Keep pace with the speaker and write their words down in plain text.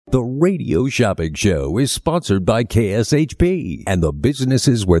The Radio Shopping Show is sponsored by KSHP and the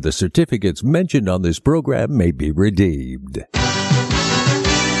businesses where the certificates mentioned on this program may be redeemed.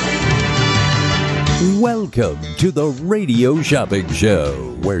 Welcome to the Radio Shopping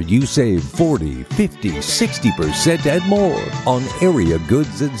Show, where you save 40, 50, 60% and more on area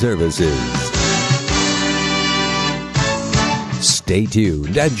goods and services. Stay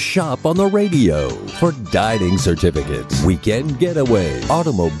tuned and shop on the radio for dining certificates, weekend getaway,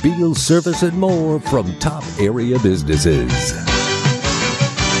 automobile service, and more from top area businesses.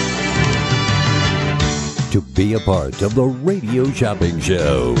 To be a part of the Radio Shopping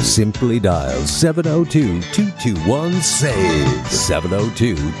Show, simply dial 702-221-SAVE,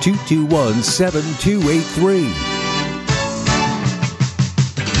 702-221-7283.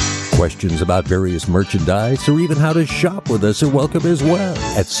 Questions about various merchandise or even how to shop with us are welcome as well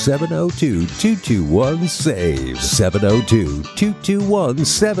at 702-221-SAVE,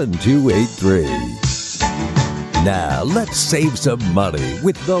 702-221-7283. Now, let's save some money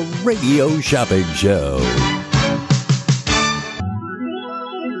with the Radio Shopping Show.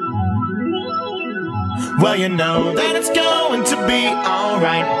 Well, you know that it's going to be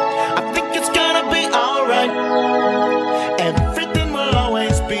alright. I think it's gonna be alright. Everything will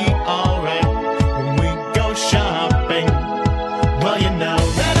always be alright when we go shopping. Well, you know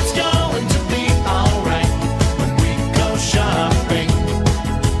that it's going to be alright when we go shopping.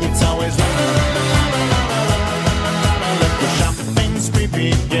 It's always right. Let the shopping spree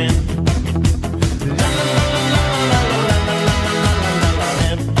begin.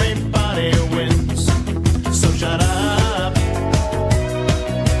 Everybody wins, so shut up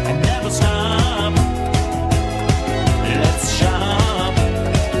and never stop. Let's shop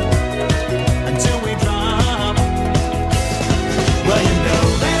until we drop. Well, you know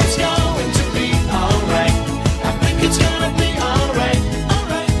that it's going to be alright. I think it's gonna be alright,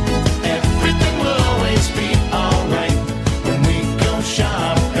 alright. Everything will always be alright when we go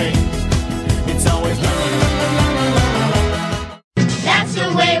shopping. It's always That's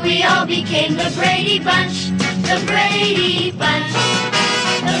the way we all became the Brady Bunch. The Brady Bunch.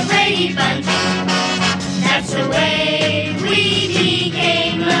 The Brady Bunch. That's the way we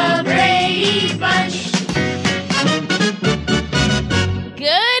became the Brady Bunch.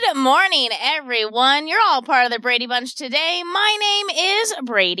 Good morning, everyone. You're all part of the Brady Bunch today. My name is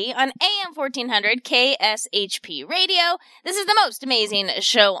Brady on AM 1400 KSHP Radio. This is the most amazing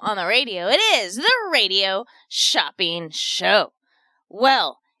show on the radio. It is the Radio Shopping Show.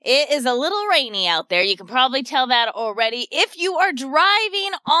 Well, it is a little rainy out there. You can probably tell that already. If you are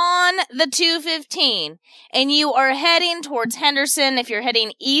driving on the 215 and you are heading towards Henderson, if you're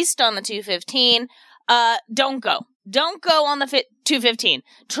heading east on the 215, don't go. Don't go on the 215.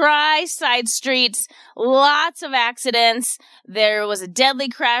 Try side streets. Lots of accidents. There was a deadly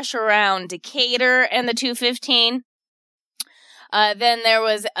crash around Decatur and the 215. Then there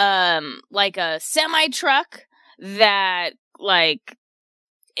was, like a semi-truck that, like,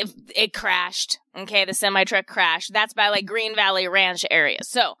 it crashed. Okay, the semi-truck crashed. That's by, like, Green Valley Ranch area.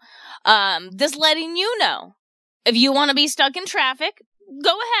 So, just letting you know, if you want to be stuck in traffic,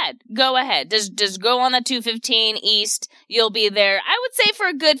 go ahead. Go ahead. Just go on the 215 east. You'll be there, I would say, for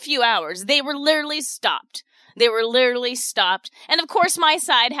a good few hours. They were literally stopped. And of course, my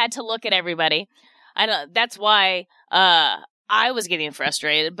side had to look at everybody. I know that's why, I was getting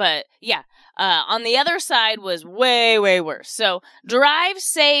frustrated, but yeah. On the other side was way, way worse. So drive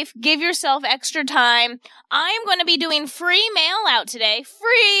safe. Give yourself extra time. I am going to be doing free mail out today.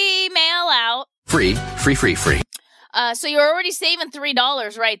 Free mail out. Free. So you're already saving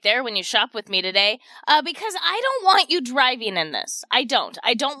 $3 right there when you shop with me today. Because I don't want you driving in this. I don't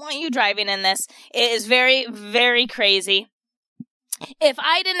want you driving in this. It is very, very crazy. If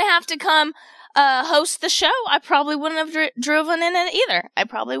I didn't have to come host the show, I probably wouldn't have driven in it either. I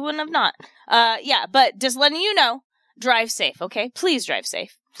probably wouldn't have not. Yeah, but just letting you know, drive safe, okay? Please drive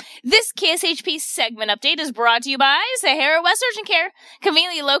safe. This KSHP segment update is brought to you by Sahara West Urgent Care,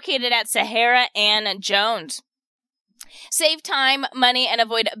 conveniently located at Sahara and Jones. Save time, money, and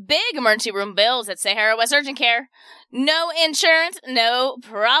avoid big emergency room bills at Sahara West Urgent Care. No insurance, no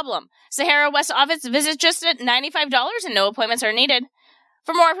problem. Sahara West office visit just at $95 and no appointments are needed.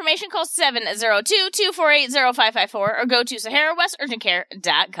 For more information, call 702-248-0554 or go to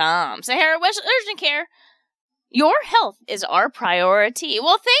SaharaWestUrgentCare.com. Sahara West Urgent Care, your health is our priority.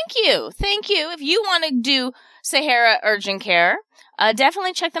 Well, thank you. Thank you. If you want to do Sahara Urgent Care,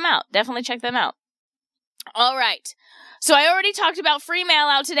 definitely check them out. All right. So I already talked about free mail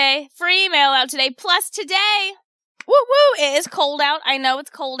out today. Plus today, it is cold out. I know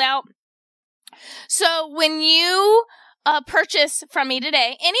it's cold out. So when you purchase from me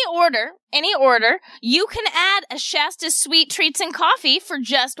today, any order, you can add a Shasta's Sweet Treats and Coffee for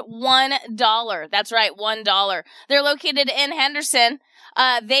just $1. That's right, $1. They're located in Henderson.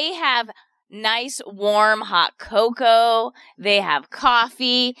 They have nice, warm, hot cocoa. They have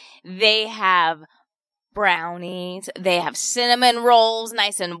coffee. They have brownies. They have cinnamon rolls,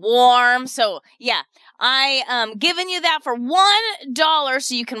 nice and warm. So, yeah, I am giving you that for $1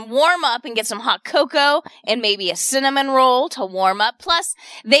 so you can warm up and get some hot cocoa and maybe a cinnamon roll to warm up. Plus,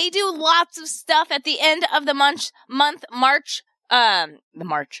 they do lots of stuff at the end of the March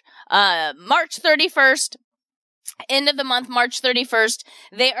 31st. End of the month, March 31st,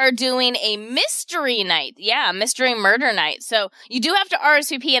 they are doing a mystery night. Yeah, mystery murder night. So you do have to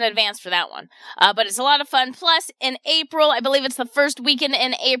RSVP in advance for that one. But it's a lot of fun. Plus, in April, I believe it's the first weekend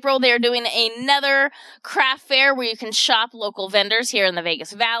in April, they're doing another craft fair where you can shop local vendors here in the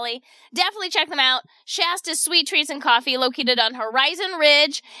Vegas Valley. Definitely check them out. Shasta's Sweet Treats and Coffee, located on Horizon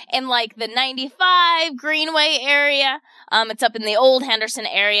Ridge in like the 95 Greenway area. It's up in the old Henderson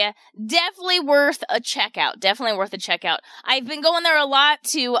area. Definitely worth a checkout. I've been going there a lot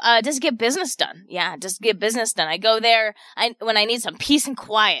to just get business done. Yeah, just get business done. I go there when I need some peace and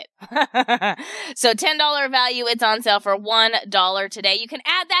quiet. So $10 value. It's on sale for $1 today. You can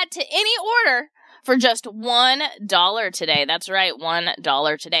add that to any order for just $1 today. That's right,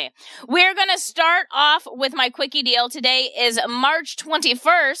 $1 today. We're going to start off with my quickie deal. Today is March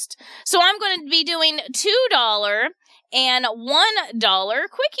 21st, so I'm going to be doing $2 and $1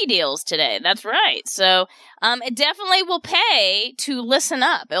 quickie deals today. That's right. So, it definitely will pay to listen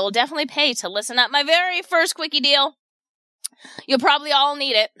up. It will definitely pay to listen up. My very first quickie deal, you'll probably all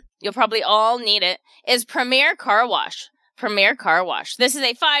need it, is Premier Car Wash. Premier Car Wash. This is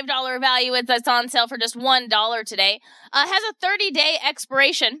a $5 value. It's on sale for just $1 today. Has a 30-day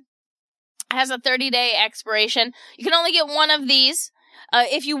expiration. You can only get one of these.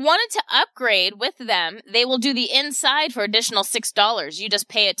 If you wanted to upgrade with them, they will do the inside for additional $6. You just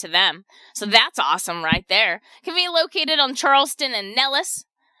pay it to them. So that's awesome right there. Conveniently located on Charleston and Nellis.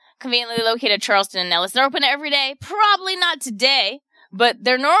 They're open every day. Probably not today, but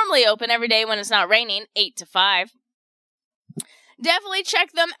they're normally open every day when it's not raining, 8 to 5. Definitely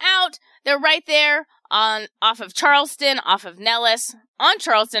check them out. They're right there off of Charleston, off of Nellis.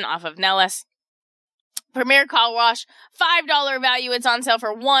 Premier Car Wash, $5 value. It's on sale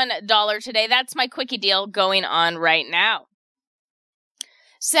for $1 today. That's my quickie deal going on right now.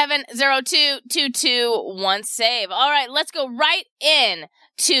 702-221-SAVE. All right, let's go right in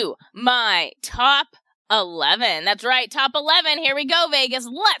to my top 11. That's right, top 11. Here we go, Vegas.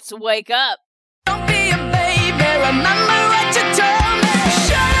 Let's wake up. Don't be a baby, remember what you told me.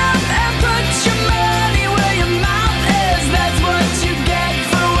 Shut up and put your money where your mouth is. That's what you get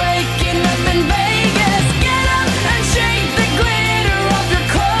for waking up in Vegas. Get up and shake the glitter off your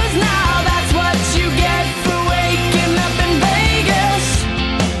clothes now. That's what you get for waking up in Vegas.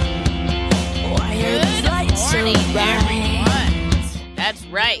 Why are these lights so bright? That's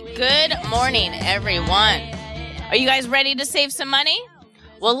right. Good morning, everyone. Are you guys ready to save some money?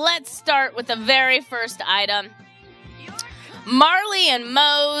 Well, let's start with the very first item. Marley and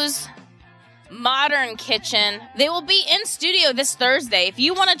Moe's Modern Kitchen. They will be in studio this Thursday. If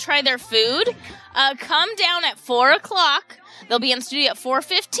you want to try their food, come down at 4 o'clock. They'll be in studio at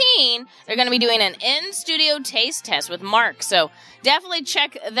 4:15. They're going to be doing an in-studio taste test with Mark. So definitely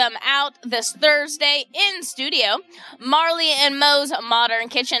check them out this Thursday in studio. Marley and Moe's Modern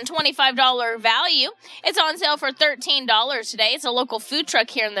Kitchen, $25 value. It's on sale for $13 today. It's a local food truck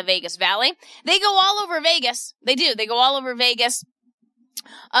here in the Vegas Valley. They go all over Vegas. They do. They go all over Vegas.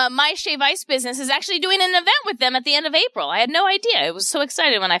 My Shave Ice business is actually doing an event with them at the end of April. I had no idea. I was so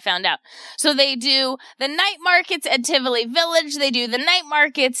excited when I found out. So they do the night markets at Tivoli Village. They do the night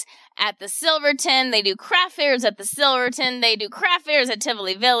markets at the Silverton. They do craft fairs at the Silverton. They do craft fairs at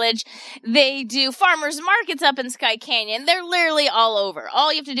Tivoli Village. They do farmers markets up in Sky Canyon. They're literally all over.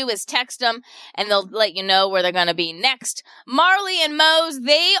 All you have to do is text them, and they'll let you know where they're going to be next. Marley and Moe's,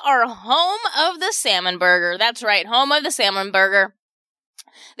 they are home of the salmon burger. That's right, home of the salmon burger.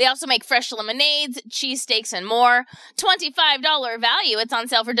 They also make fresh lemonades, cheesesteaks, and more. $25 value. It's on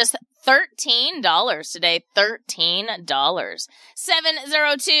sale for just $13 today. $13.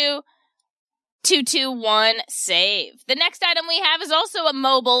 702-221-SAVE. The next item we have is also a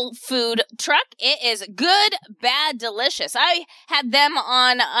mobile food truck. It is Good, Bad, Delicious. I had them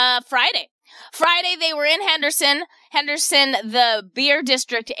on Friday. They were in Henderson. The beer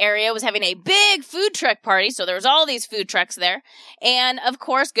district area, was having a big food truck party, so there was all these food trucks there. And, of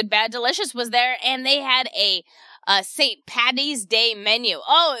course, Good, Bad, Delicious was there, and they had a St. Paddy's Day menu.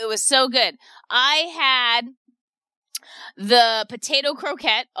 Oh, it was so good. I The potato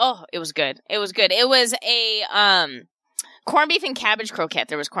croquette. Oh, it was good. It was good. It was a corned beef and cabbage croquette.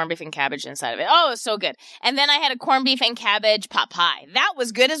 There was corned beef and cabbage inside of it. Oh, it was so good. And then I had a corned beef and cabbage pot pie. That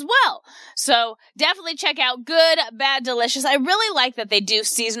was good as well. So definitely check out Good, Bad, Delicious. I really like that they do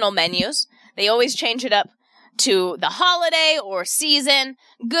seasonal menus. They always change it up to the holiday or season.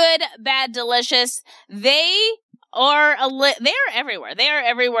 Good, Bad, Delicious. They are everywhere. They are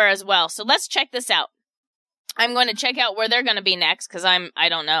everywhere as well. So let's check this out. I'm going to check out where they're going to be next because I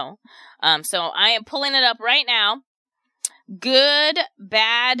don't know. So I am pulling it up right now. Good,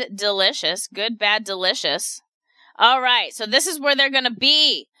 Bad, Delicious. Good, Bad, Delicious. All right. So this is where they're going to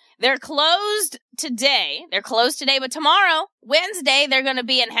be. They're closed today. But tomorrow, Wednesday, they're going to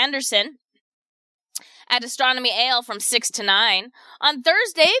be in Henderson at Astronomy Ale from 6 to 9. On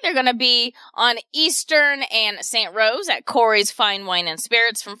Thursday, they're going to be on Eastern and St. Rose at Corey's Fine Wine and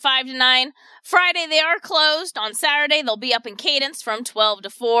Spirits from 5 to 9. Friday, they are closed. On Saturday, they'll be up in Cadence from 12 to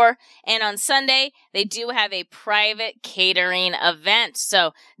 4. And on Sunday, they do have a private catering event.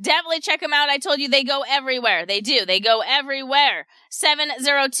 So definitely check them out. I told you they go everywhere. They do. They go everywhere.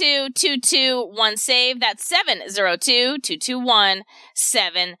 702-221-SAVE. That's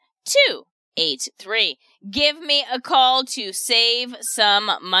 702-221-7283. Give me a call to save some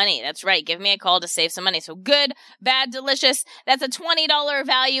money. That's right. Give me a call to save some money. So Good, Bad, Delicious. That's a $20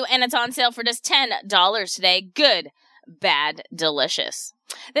 value and it's on sale for just $10 today. Good, Bad, Delicious.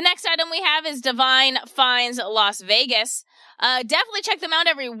 The next item we have is Divine Finds Las Vegas. Definitely check them out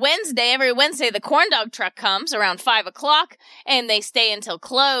every Wednesday. Every Wednesday, the corn dog truck comes around 5 o'clock and they stay until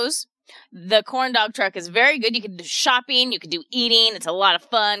close. The corn dog truck is very good. You can do shopping. You can do eating. It's a lot of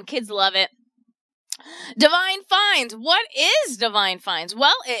fun. Kids love it. Divine Finds. What is Divine Finds?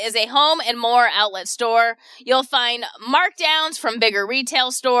 Well, it is a home and more outlet store. You'll find markdowns from bigger retail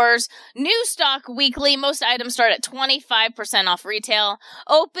stores. New stock weekly. Most items start at 25% off retail.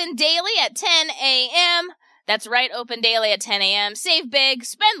 Open daily at 10 a.m. That's right, open daily at 10 a.m. Save big,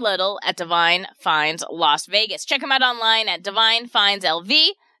 spend little at Divine Finds Las Vegas. Check them out online at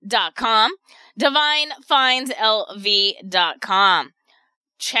divinefindslv.com. divinefindslv.com.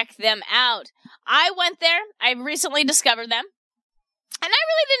 Check them out. I went there. I recently discovered them. And I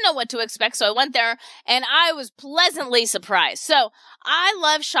really didn't know what to expect, so I went there, and I was pleasantly surprised. So, I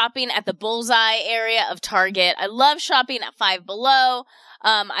love shopping at the Bullseye area of Target. I love shopping at Five Below.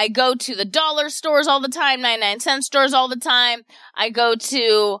 I go to the dollar stores all the time, 99-cent stores all the time. I go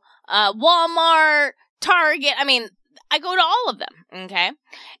to Walmart, Target. I mean, I go to all of them, okay?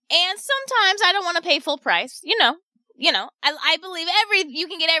 And sometimes I don't want to pay full price, you know, I believe you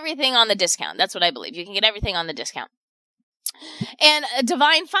can get everything on the discount. That's what I believe. You can get everything on the discount. And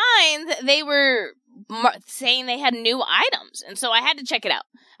Divine Finds, they were saying they had new items. And so I had to check it out.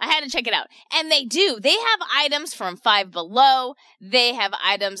 And they do. They have items from Five Below. They have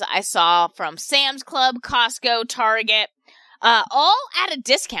items I saw from Sam's Club, Costco, Target, all at a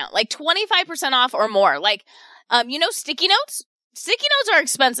discount, like 25% off or more. Like, sticky notes? Sticky notes are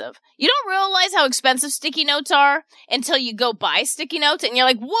expensive. You don't realize how expensive sticky notes are until you go buy sticky notes and you're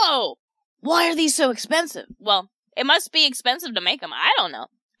like, whoa, why are these so expensive? Well, it must be expensive to make them. I don't know.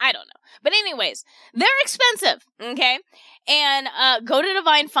 But anyways, they're expensive, okay? And go to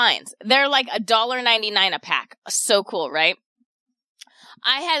Divine Finds. They're like $1.99 a pack. So cool, right?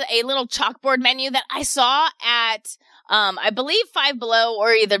 I had a little chalkboard menu that I saw at, I believe Five Below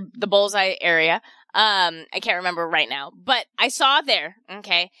or either the Bullseye area. I can't remember right now, but I saw it there,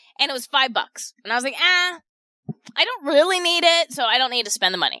 okay, and it was $5. And I was like, I don't really need it, so I don't need to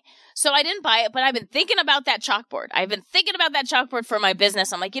spend the money. So I didn't buy it, but I've been thinking about that chalkboard. I've been thinking about that chalkboard for my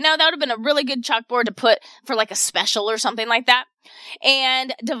business. I'm like, that would have been a really good chalkboard to put for like a special or something like that.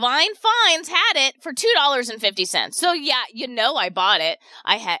 And Divine Finds had it for $2.50. So yeah, I bought it.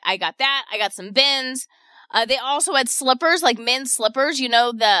 I got that. I got some bins. They also had slippers, like men's slippers,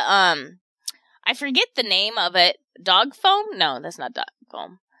 I forget the name of it. Dog foam? No, that's not dog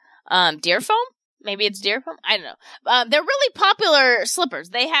foam. Deer foam? Maybe it's deer foam? I don't know. They're really popular slippers.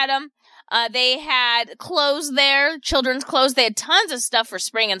 They had them. They had clothes there, children's clothes. They had tons of stuff for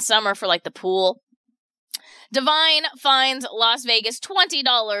spring and summer for like the pool. Divine Finds Las Vegas,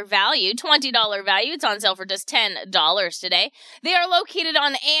 $20 value. It's on sale for just $10 today. They are located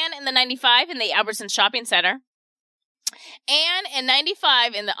on Ann and the 95 in the Albertsons Shopping Center. And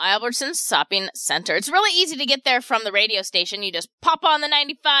 95 in the Albertsons Shopping Center. It's really easy to get there from the radio station. You just pop on the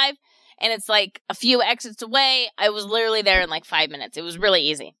 95, and it's like a few exits away. I was literally there in like 5 minutes. It was really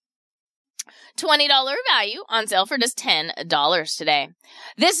easy. $20 value on sale for just $10 today.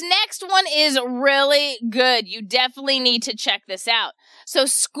 This next one is really good. You definitely need to check this out. So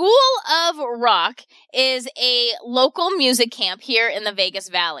School of Rock is a local music camp here in the Vegas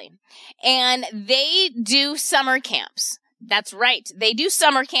Valley, and they do summer camps. That's right. They do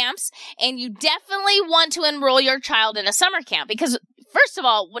summer camps, and you definitely want to enroll your child in a summer camp because, first of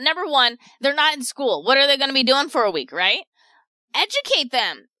all, number one, they're not in school. What are they going to be doing for a week, right? Educate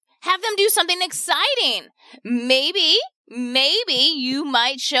them. Have them do something exciting. Maybe you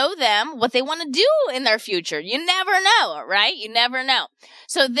might show them what they want to do in their future. You never know, right? You never know.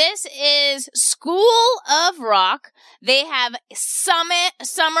 So this is School of Rock. They have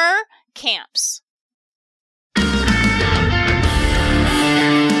summer camps.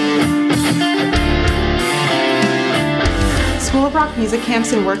 School of Rock music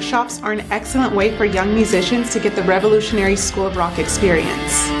camps and workshops are an excellent way for young musicians to get the revolutionary School of Rock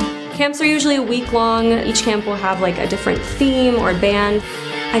experience. Camps are usually a week long. Each camp will have like a different theme or band.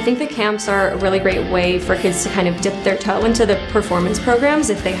 I think the camps are a really great way for kids to kind of dip their toe into the performance programs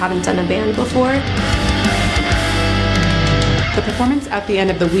if they haven't done a band before. The performance at the end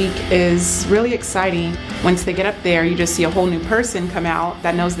of the week is really exciting. Once they get up there, you just see a whole new person come out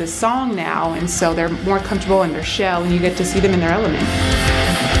that knows this song now, and so they're more comfortable in their shell, and you get to see them in their element.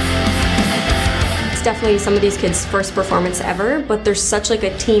 It's definitely some of these kids' first performance ever, but there's such like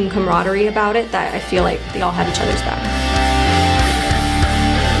a team camaraderie about it that I feel like they all have each other's back.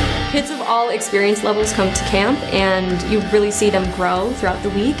 Kids of all experience levels come to camp, and you really see them grow throughout the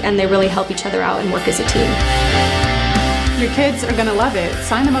week, and they really help each other out and work as a team. Your kids are going to love it.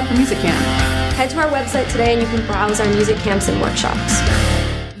 Sign them up for music camp. Head to our website today and you can browse our music camps and workshops.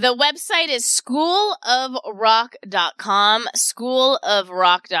 The website is schoolofrock.com,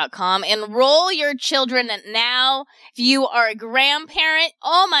 schoolofrock.com. Enroll your children now. If you are a grandparent,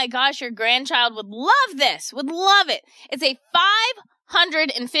 oh my gosh, your grandchild would love this, would love it. It's a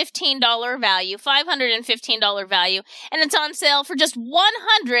 $515 value, and it's on sale for just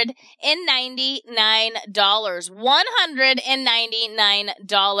 $199.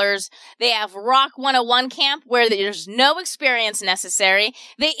 $199. They have Rock 101 camp where there's no experience necessary.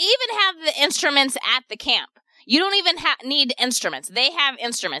 They even have the instruments at the camp. You don't even need instruments. They have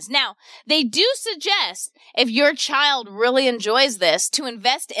instruments. Now, they do suggest, if your child really enjoys this, to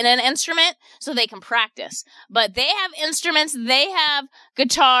invest in an instrument so they can practice. But they have instruments, they have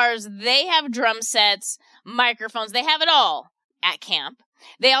guitars, they have drum sets, microphones, they have it all at camp.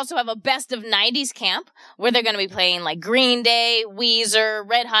 They also have a best of 90s camp where they're going to be playing like Green Day, Weezer,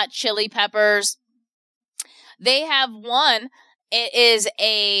 Red Hot Chili Peppers. They have one, it is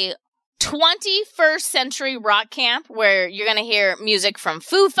a 21st century rock camp where you're going to hear music from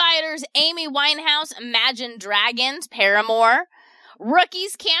Foo Fighters, Amy Winehouse, Imagine Dragons, Paramore.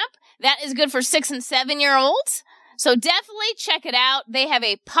 Rookies camp, that is good for 6 and 7-year-olds. So definitely check it out. They have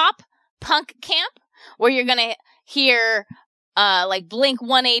a pop punk camp where you're going to hear like Blink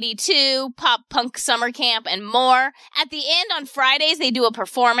 182, pop punk summer camp, and more. At the end on Fridays, they do a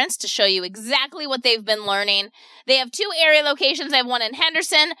performance to show you exactly what they've been learning. They have 2 area locations. They have one in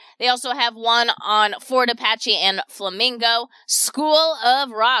Henderson. They also have one on Fort Apache and Flamingo. School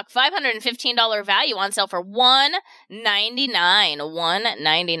of Rock, $515 value on sale for $199.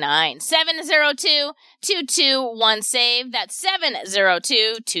 $199. 702-221-SAVE. That's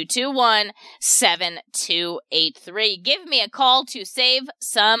 702-221-7283. Give me a call to save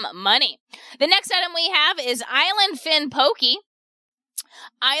some money. The next item we have is Island Fin Pokey.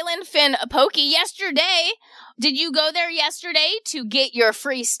 Island Fin Pokey. Yesterday, did you go there yesterday to get your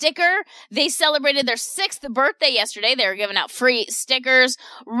free sticker? They celebrated their 6th birthday yesterday. They were giving out free stickers.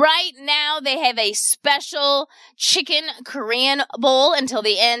 Right now, they have a special chicken Korean bowl until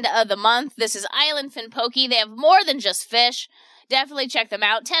the end of the month. This is Island Fin Pokey. They have more than just fish. Definitely check them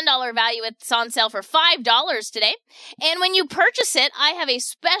out. $10 value. It's on sale for $5 today. And when you purchase it, I have a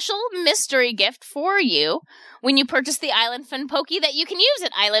special mystery gift for you when you purchase the Island Fin Pokey that you can use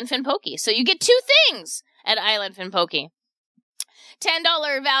at Island Fin Pokey. So you get 2 things at Island Fin Pokey.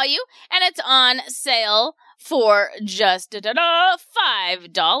 $10 value, and it's on sale for just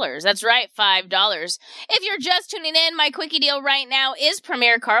 $5. That's right, $5. If you're just tuning in, my quickie deal right now is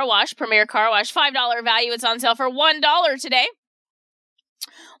Premier Car Wash. Premier Car Wash, $5 value. It's on sale for $1 today.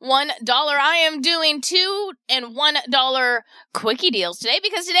 $1. I am doing $2 and $1 quickie deals today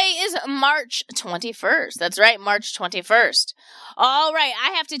because today is March 21st. That's right, March 21st. All right,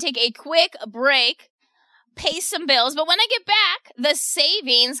 I have to take a quick break. pay some bills, but when I get back, the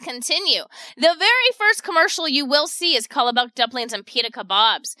savings continue. The very first commercial you will see is Kalabuck dumplings and pita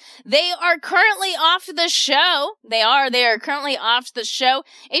kebabs. They are currently off the show. They are currently off the show.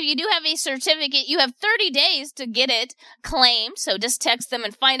 If you do have a certificate, you have 30 days to get it claimed, so just text them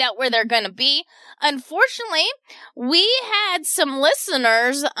and find out where they're going to be. Unfortunately, we had some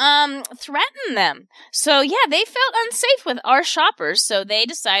listeners threaten them. So yeah, they felt unsafe with our shoppers, so they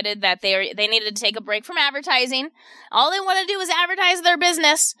decided that they needed to take a break from advertising. All they want to do is advertise their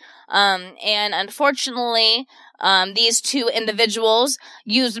business. And unfortunately, these two individuals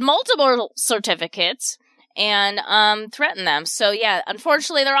used multiple certificates and threatened them. So yeah,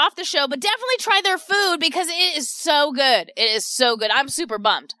 unfortunately, they're off the show, but definitely try their food because it is so good. It is so good. I'm super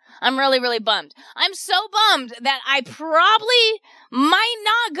bummed. I'm really, really bummed. I'm so bummed that I probably might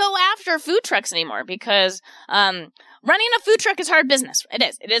not go after food trucks anymore because running a food truck is hard business. It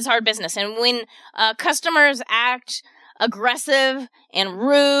is. It is hard business. And when customers act aggressive and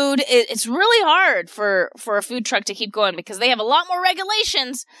rude, it's really hard for a food truck to keep going because they have a lot more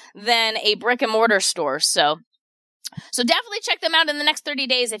regulations than a brick and mortar store. So definitely check them out in the next 30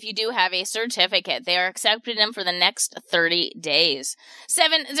 days if you do have a certificate. They are accepting them for the next 30 days.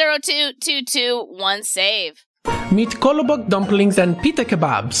 702-221-SAVE. Meet Kolobok dumplings and pita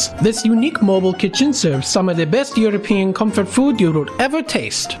kebabs. This unique mobile kitchen serves some of the best European comfort food you would ever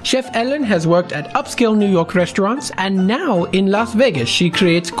taste. Chef Ellen has worked at upscale New York restaurants, and now in Las Vegas she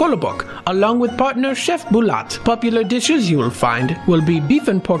creates Kolobok, along with partner Chef Bulat. Popular dishes you will find will be beef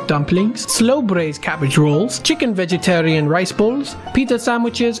and pork dumplings, slow braised cabbage rolls, chicken vegetarian rice bowls, pita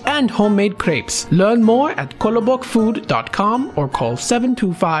sandwiches, and homemade crepes. Learn more at kolobokfood.com or call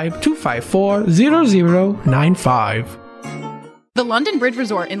 725-254-0095. The London Bridge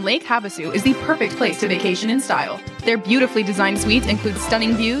Resort in Lake Havasu is the perfect place to vacation in style. Their beautifully designed suites include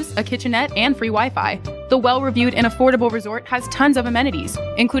stunning views, a kitchenette, and free Wi-Fi. The well-reviewed and affordable resort has tons of amenities,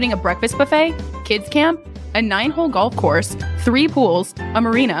 including a breakfast buffet, kids camp, a 9-hole golf course, 3 pools, a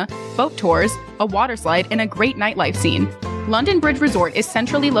marina, boat tours, a water slide, and a great nightlife scene. London Bridge Resort is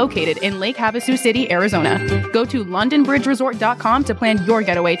centrally located in Lake Havasu City, Arizona. Go to londonbridgeresort.com to plan your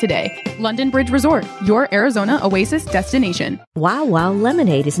getaway today. London Bridge Resort, your Arizona oasis destination. Wow Wow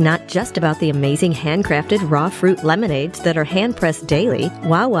Lemonade is not just about the amazing handcrafted raw fruit lemonades that are hand-pressed daily.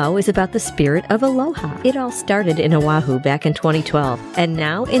 Wow Wow is about the spirit of aloha. It all started in Oahu back in 2012, and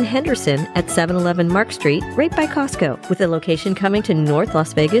now in Henderson at 711 Mark Street, right by Costco. With a location coming to North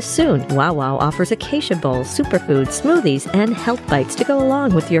Las Vegas soon, Wow Wow offers acacia bowls, superfoods, smoothies, and health bites to go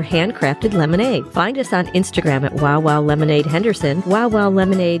along with your handcrafted lemonade. Find us on Instagram at Wow Wow Lemonade Henderson, Wow Wow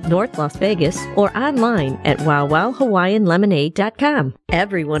Lemonade North Las Vegas, or online at wowwowhawaiianlemonade.com.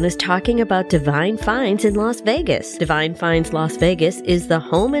 Everyone is talking about Divine Finds in Las Vegas. Divine Finds Las Vegas is the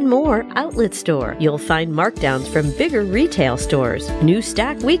home and more outlet store. You'll find markdowns from bigger retail stores. New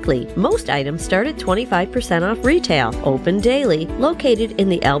stock weekly. Most items start at 25% off retail. Open daily. Located in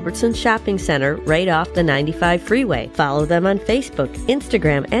the Albertson Shopping Center right off the 95 freeway. Follow them on Facebook,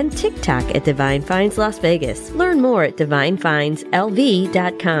 Instagram, and TikTok at Divine Finds Las Vegas. Learn more at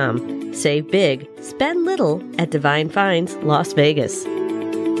divinefindslv.com. Save big, spend little at Divine Finds Las Vegas.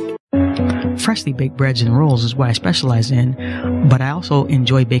 Freshly baked breads and rolls is what I specialize in, but I also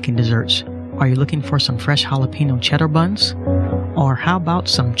enjoy baking desserts. Are you looking for some fresh jalapeno cheddar buns? Or how about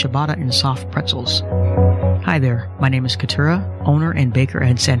some ciabatta and soft pretzels? Hi there, my name is Katura, owner and baker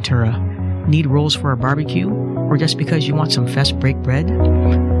at Santura. Need rolls for a barbecue? Or just because you want some fresh baked bread?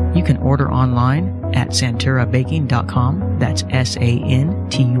 You can order online at santurabaking.com. That's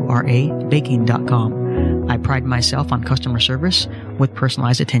SANTURA baking.com. I pride myself on customer service with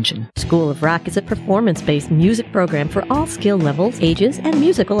personalized attention. School of Rock is a performance-based music program for all skill levels, ages, and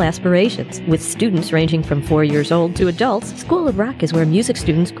musical aspirations. With students ranging from 4 years old to adults, School of Rock is where music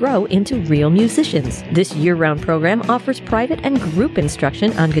students grow into real musicians. This year-round program offers private and group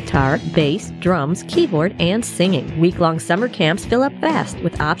instruction on guitar, bass, drums, keyboard, and singing. Week-long summer camps fill up fast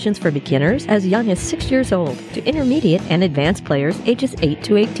with options for beginners as young as 6 years old to intermediate and advanced players ages 8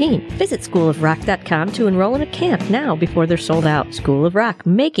 to 18. Visit schoolofrock.com to enroll in a camp now before they're sold out. School of Rock,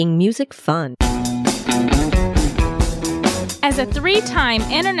 making music fun. As a 3-time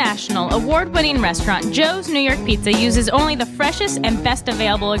international award-winning restaurant, Joe's New York Pizza uses only the freshest and best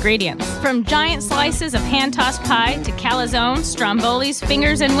available ingredients. From giant slices of hand-tossed pie to calzone, strombolis,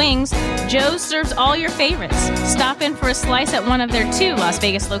 fingers, and wings, Joe's serves all your favorites. Stop in for a slice at one of their 2 Las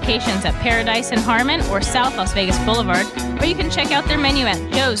Vegas locations at Paradise and Harmon or South Las Vegas Boulevard, or you can check out their menu at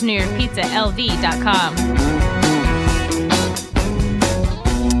joesnewyorkpizzalv.com.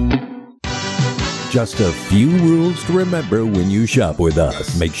 Just a few rules to remember when you shop with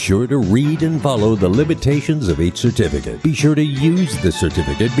us. Make sure to read and follow the limitations of each certificate. Be sure to use the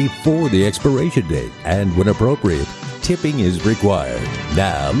certificate before the expiration date. And when appropriate, tipping is required.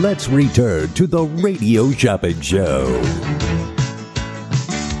 Now, let's return to the Radio Shopping Show.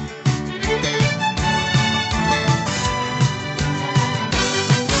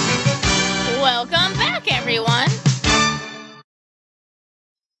 Welcome back, everyone.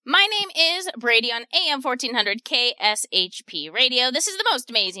 My name is Brady on AM 1400 KSHP Radio. This is the most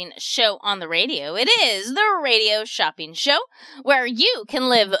amazing show on the radio. It is the Radio Shopping Show, where you can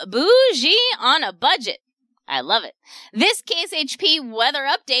live bougie on a budget. I love it. This KSHP weather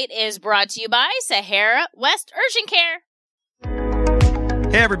update is brought to you by Sahara West Urgent Care.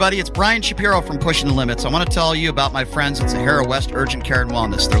 Hey everybody, it's Brian Shapiro from Pushing the Limits. I want to tell you about my friends at Sahara West Urgent Care and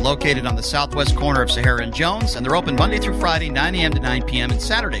Wellness. They're located on the southwest corner of Sahara and Jones, and they're open Monday through Friday, 9 a.m. to 9 p.m., and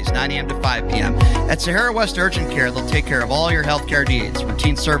Saturdays, 9 a.m. to 5 p.m. At Sahara West Urgent Care, they'll take care of all your healthcare needs,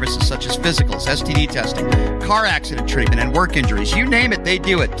 routine services such as physicals, STD testing, car accident treatment, and work injuries. You name it, they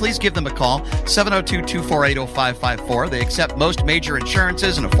do it. Please give them a call, 702-248-0554. They accept most major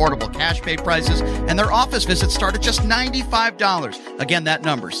insurances and affordable cash pay prices, and their office visits start at just $95. Again, that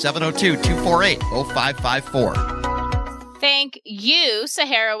number, 702-248-0554. Thank you,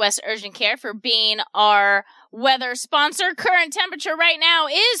 Sahara West Urgent Care, for being our weather sponsor. Current temperature right now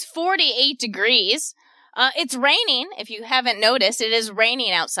is 48 degrees. It's raining. If you haven't noticed, it is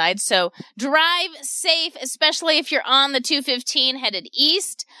raining outside. So drive safe, especially if you're on the 215 headed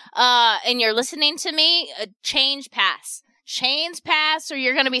east, and you're listening to me. Change pass. Chains pass or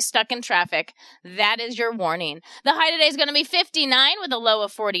you're going to be stuck in traffic. That is your warning. The high today is going to be 59 with a low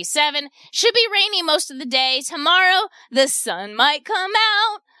of 47. Should be rainy most of the day. Tomorrow, the sun might come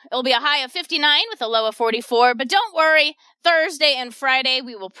out. It'll be a high of 59 with a low of 44. But don't worry, Thursday and Friday,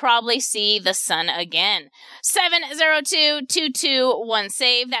 we will probably see the sun again.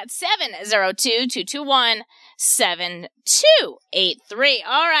 702-221-SAVE. That's 702-221-7283.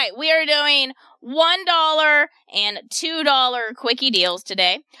 All right, we are doing $1 and $2 quickie deals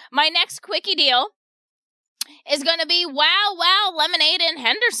today. My next quickie deal is going to be Wow Wow Lemonade in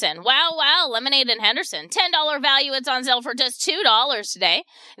Henderson. Wow Wow Lemonade in Henderson. $10 value. It's on sale for just $2 today.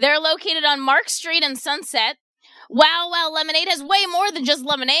 They're located on Mark Street in Sunset. Wow Wow Lemonade has way more than just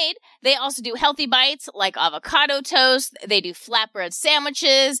lemonade. They also do healthy bites like avocado toast. They do flatbread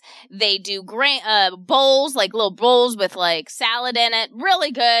sandwiches. They do bowls, like little bowls with like salad in it. Really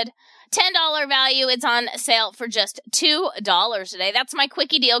good. $10 value. It's on sale for just $2 today. That's my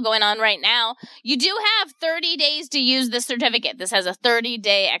quickie deal going on right now. You do have 30 days to use this certificate. This has a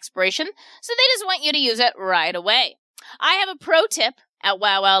 30-day expiration, so they just want you to use it right away. I have a pro tip at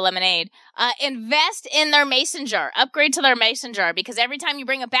Wow Wow Lemonade. Invest in their mason jar. Upgrade to their mason jar, because every time you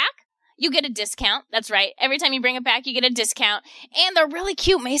bring it back, you get a discount. That's right. Every time you bring it back, you get a discount. And they're really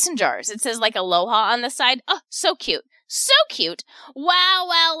cute mason jars. It says like Aloha on the side. Oh, so cute. So cute. Wow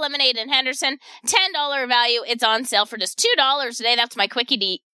Wow Lemonade in Henderson. $10 value. It's on sale for just $2 today. That's my quickie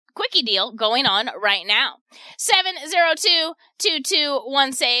deal going on right now.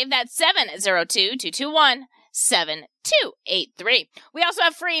 702-221-SAVE. That's 702-221-7283. We also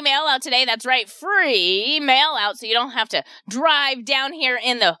have free mail out today. That's right. Free mail out, so you don't have to drive down here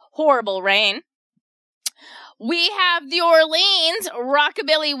in the horrible rain. We have the Orleans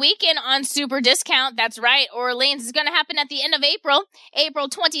Rockabilly Weekend on super discount. That's right. Orleans is going to happen at the end of April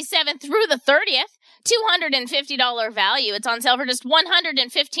 27th through the 30th. $250 value. It's on sale for just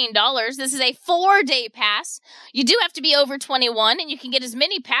 $115. This is a 4-day pass. You do have to be over 21, and you can get as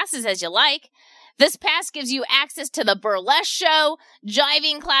many passes as you like. This pass gives you access to the burlesque show,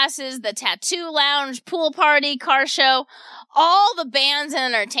 jiving classes, the tattoo lounge, pool party, car show, all the bands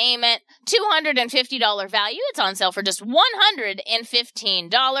and entertainment. $250 value. It's on sale for just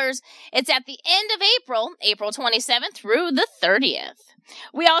 $115. It's at the end of April 27th through the 30th.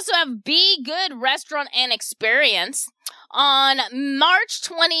 We also have Be Good Restaurant and Experience. On March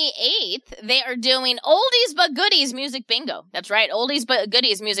 28th, they are doing Oldies But Goodies Music Bingo. That's right, Oldies But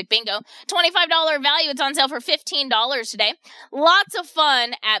Goodies Music Bingo. $25 value. It's on sale for $15 today. Lots of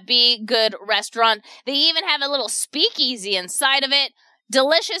fun at Be Good Restaurant. They even have a little speakeasy inside of it.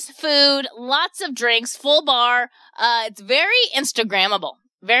 Delicious food, lots of drinks, full bar. It's very Instagrammable.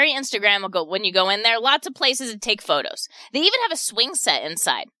 Very Instagrammable when you go in there. Lots of places to take photos. They even have a swing set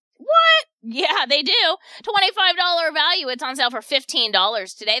inside. What? Yeah, they do. $25 value. It's on sale for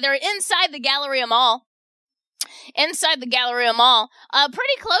 $15 today. They're inside the Galleria Mall. Inside the Galleria Mall.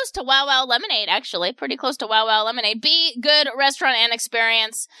 Pretty close to Wow Wow Lemonade, actually. Pretty close to Wow Wow Lemonade. Be Good Restaurant and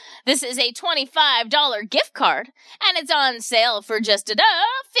Experience. This is a $25 gift card, and it's on sale for just $15.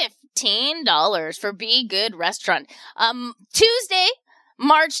 $19 for Be Good Restaurant. Tuesday,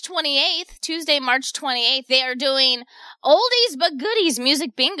 March 28th, they are doing Oldies But Goodies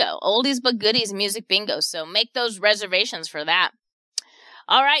Music Bingo. Oldies But Goodies Music Bingo. So make those reservations for that.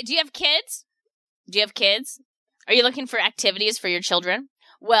 All right. Do you have kids? Are you looking for activities for your children?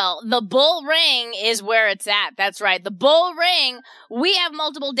 Well, the Bull Ring is where it's at. That's right. The Bull Ring. We have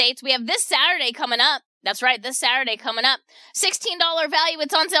multiple dates. We have this Saturday coming up. That's right. This Saturday coming up. $16 value.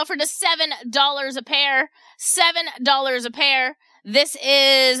 It's on sale for just $7 a pair. $7 a pair. This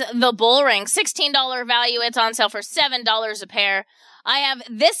is the Bull Ring. $16 value. It's on sale for $7 a pair. I have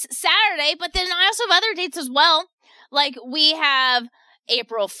this Saturday, but then I also have other dates as well. Like we have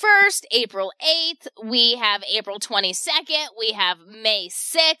April 1st, April 8th, we have April 22nd, we have May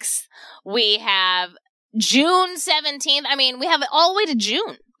 6th, we have June 17th. I mean, we have it all the way to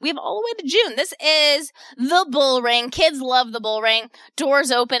June. This is the Bull Ring. Kids love the Bull Ring. Doors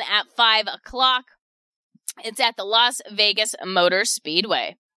open at 5 o'clock. It's at the Las Vegas Motor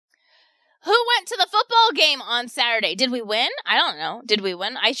Speedway. Who went to the football game on Saturday? Did we win? I don't know. Did we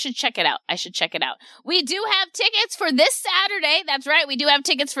win? I should check it out. We do have tickets for this Saturday. That's right. We do have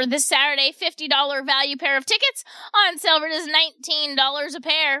tickets for this Saturday. $50 value pair of tickets on sale for just $19 a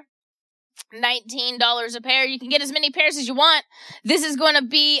pair. $19 a pair. You can get as many pairs as you want. This is going to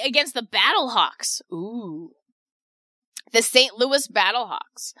be against the Battlehawks. Ooh. The St. Louis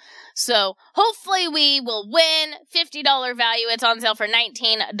Battlehawks. So hopefully we will win. $50 value. It's on sale for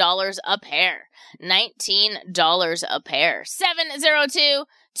 $19 a pair. $19 a pair.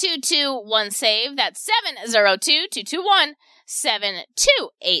 702-221-SAVE. That's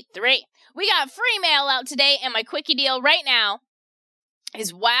 702-221-7283. We got free mail out today, and my quickie deal right now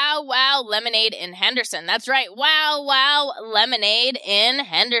is Wow Wow Lemonade in Henderson. That's right, Wow Wow Lemonade in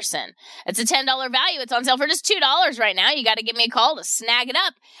Henderson. It's a $10 value. It's on sale for just $2 right now. You got to give me a call to snag it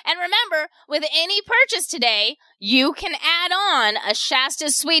up. And remember, with any purchase today, you can add on a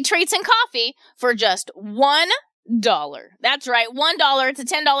Shasta's Sweet Treats and Coffee for just $1. That's right, $1. It's a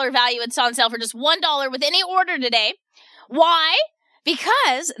 $10 value. It's on sale for just $1 with any order today. Why?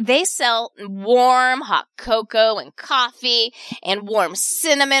 Because they sell warm hot cocoa and coffee and warm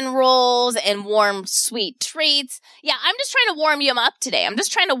cinnamon rolls and warm sweet treats. Yeah, I'm just trying to warm you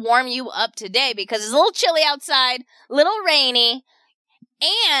up today. Because it's a little chilly outside, little rainy.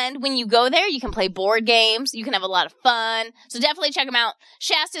 And when you go there, you can play board games. You can have a lot of fun. So definitely check them out.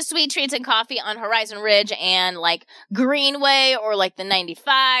 Shasta's Sweet Treats and Coffee on Horizon Ridge and like Greenway or like the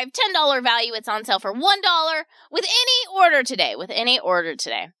 95. $10 value. It's on sale for $1 with any order today.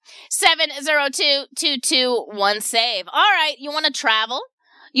 702-221-SAVE. All right. You want to travel?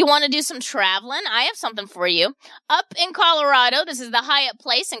 You want to do some traveling? I have something for you. Up in Colorado, this is the Hyatt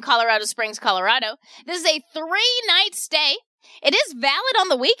Place in Colorado Springs, Colorado. This is a 3-night stay. It is valid on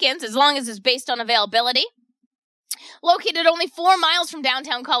the weekends as long as it's based on availability. Located only 4 miles from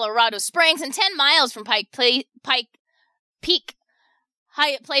downtown Colorado Springs and 10 miles from Pike Peak,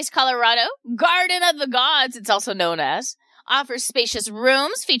 Hyatt Place, Colorado. Garden of the Gods, it's also known as. Offers spacious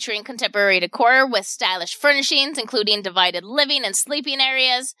rooms featuring contemporary decor with stylish furnishings, including divided living and sleeping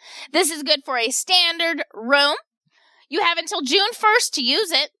areas. This is good for a standard room. You have until June 1st to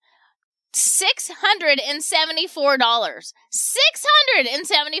use it. $674.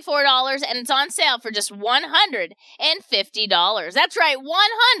 $674, and it's on sale for just $150. That's right,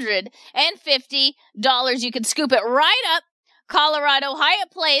 $150. You can scoop it right up. Colorado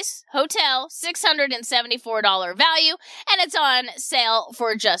Hyatt Place Hotel, $674 value, and it's on sale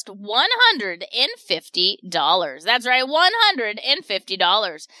for just $150. That's right,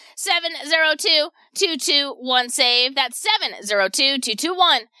 $150. 702-221-SAVE. That's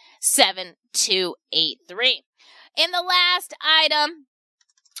 702-221-7283. And the last item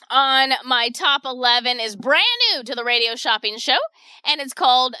on my top 11 is brand new to the radio shopping show, and it's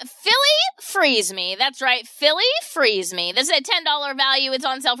called Philly Freeze Me. That's right, Philly Freeze Me. This is a $10 value. It's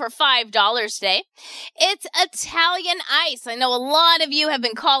on sale for $5 today. It's Italian ice. I know a lot of you have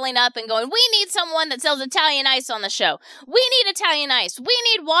been calling up and going, we need someone that sells Italian ice on the show. We need Italian ice. We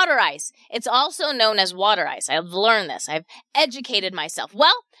need water ice. It's also known as water ice. I've learned this. I've educated myself.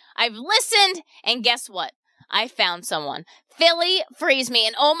 Well, I've listened, and guess what? I found someone. Philly Freeze Me,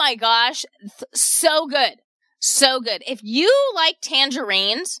 and oh my gosh, so good. So good. If you like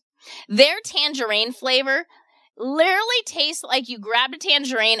tangerines, their tangerine flavor literally tastes like you grabbed a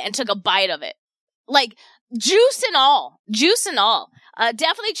tangerine and took a bite of it. Like, juice and all. Juice and all.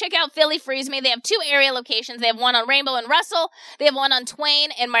 Definitely check out Philly Freeze Me. They have 2 area locations. They have one on Rainbow and Russell. They have one on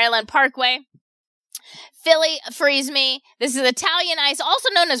Twain and Maryland Parkway. Philly Freeze Me. This is Italian ice, also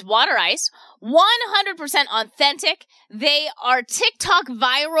known as water ice. 100% authentic. They are TikTok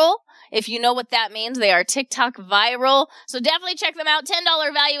viral. If you know what that means, they are TikTok viral. So definitely check them out.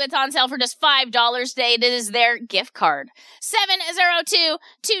 $10 value. It's on sale for just $5 today. It is their gift card.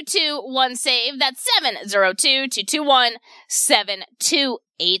 702-221-SAVE. That's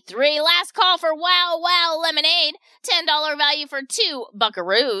 702-221-7283. Last call for Wow Wow Lemonade. $10 value for 2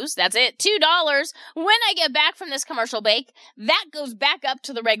 buckaroos. That's it. $2. When I get back from this commercial break, that goes back up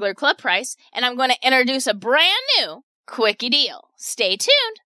to the regular club price, and I'm going to introduce a brand new quickie deal. Stay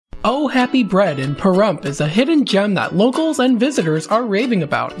tuned. Oh Happy Bread in Pahrump is a hidden gem that locals and visitors are raving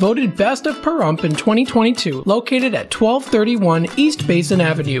about. Voted Best of Pahrump in 2022, located at 1231 East Basin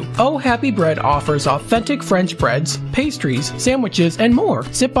Avenue. Oh Happy Bread offers authentic French breads, pastries, sandwiches, and more.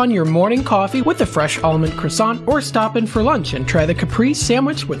 Sip on your morning coffee with a fresh almond croissant, or stop in for lunch and try the caprese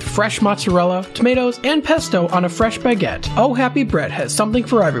sandwich with fresh mozzarella, tomatoes, and pesto on a fresh baguette. Oh Happy Bread has something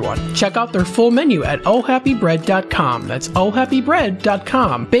for everyone. Check out their full menu at ohhappybread.com. That's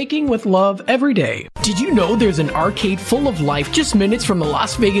ohhappybread.com. Baking with love every day. Did you know there's an arcade full of life just minutes from the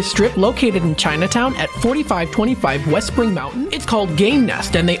Las Vegas Strip, located in Chinatown at 4525 West Spring Mountain? It's called Game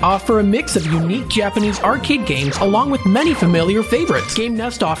Nest, and they offer a mix of unique Japanese arcade games along with many familiar favorites. Game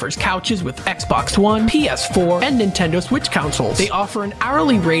Nest offers couches with Xbox One, PS4, and Nintendo Switch consoles. They offer an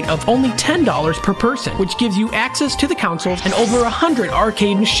hourly rate of only $10 per person, which gives you access to the consoles and over 100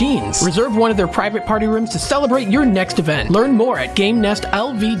 arcade machines. Reserve one of their private party rooms to celebrate your next event. Learn more at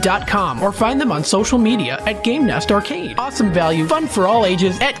GameNestLV.com or find them on social media at Game Nest Arcade. Awesome value, fun for all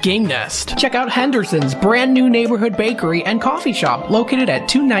ages at Game Nest. Check out Henderson's brand new neighborhood bakery and coffee shop located at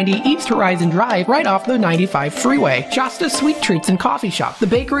 290 East Horizon Drive, right off the 95 freeway. Shasta's Sweet Treats and Coffee Shop. The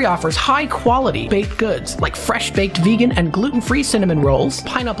bakery offers high quality baked goods like fresh baked vegan and gluten-free cinnamon rolls,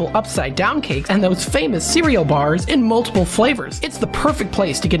 pineapple upside down cakes, and those famous cereal bars in multiple flavors. It's the perfect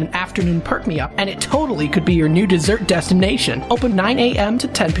place to get an afternoon perk-me-up, and it totally could be your new dessert destination. Open 9 a.m. to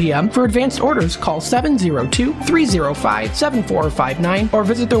 10 p.m. For advanced orders, call 702-305-7459 or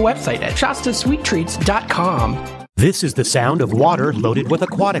visit their website at shastasweettreats.com. This is the sound of water loaded with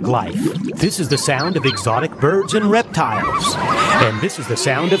aquatic life. This is the sound of exotic birds and reptiles. And this is the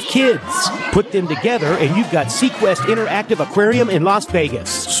sound of kids. Put them together and you've got SeaQuest Interactive Aquarium in Las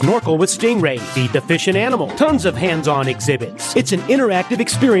Vegas. Snorkel with stingray, feed the fish and animal, tons of hands-on exhibits. It's an interactive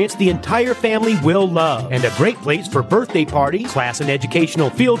experience the entire family will love. And a great place for birthday parties, class and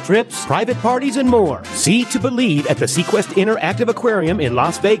educational field trips, private parties, and more. See to believe at the SeaQuest Interactive Aquarium in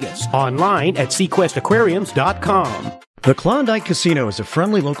Las Vegas. Online at SeaQuestAquariums.com. The Klondike Casino is a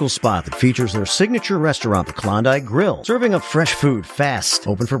friendly local spot that features their signature restaurant, the Klondike Grill, serving up fresh food fast.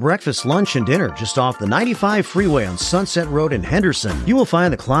 Open for breakfast, lunch, and dinner just off the 95 freeway on Sunset Road in Henderson. You will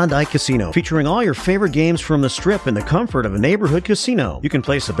find the Klondike Casino, featuring all your favorite games from the Strip in the comfort of a neighborhood casino. You can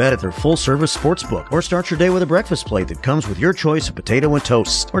place a bet at their full-service sports book, or start your day with a breakfast plate that comes with your choice of potato and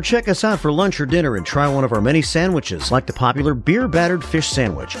toast. Or check us out for lunch or dinner and try one of our many sandwiches, like the popular beer-battered fish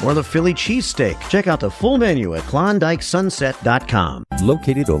sandwich or the Philly cheesesteak. Check out the full menu at KlondikeSunset.com.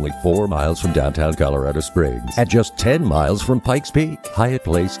 Located only 4 miles from downtown Colorado Springs, at just 10 miles from Pikes Peak, Hyatt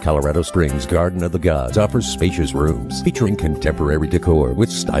Place Colorado Springs Garden of the Gods offers spacious rooms featuring contemporary decor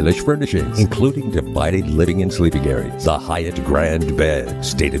with stylish furnishings, including divided living and sleeping areas, the Hyatt Grand Bed,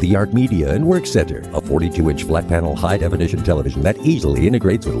 state-of-the-art media and work center, a 42-inch flat-panel high-definition television that easily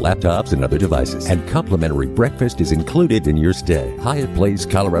integrates with laptops and other devices, and complimentary breakfast is included in your stay. Hyatt Place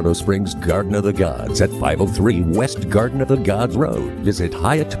Colorado Springs Garden of the Gods at 503 West Garden of the Gods Road. Visit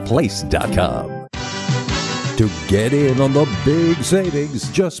HyattPlace.com. To get in on the big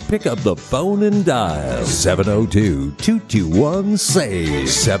savings, just pick up the phone and dial 702-221-SAVE.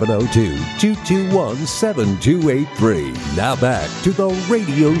 702-221-7283. Now back to the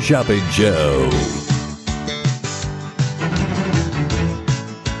Radio Shopping Show.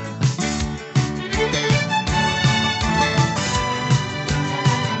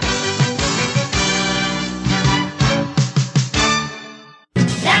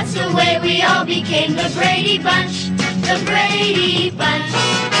 Became the Brady Bunch, the Brady Bunch,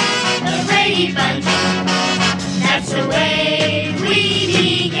 the Brady Bunch. That's the way we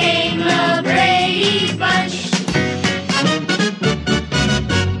became the Brady Bunch.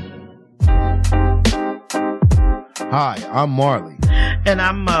 Hi, I'm Marley. And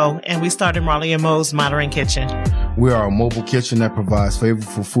I'm Mo, and we started Marley and Mo's Modern Kitchen. We are a mobile kitchen that provides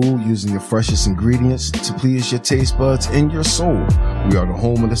flavorful food using the freshest ingredients to please your taste buds and your soul. We are the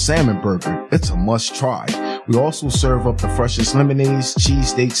home of the salmon burger. It's a must try. We also serve up the freshest lemonades,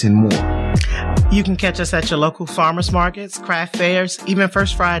 cheesesteaks, and more. You can catch us at your local farmers markets, craft fairs, even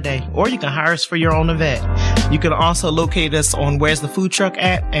First Friday, or you can hire us for your own event. You can also locate us on Where's the Food Truck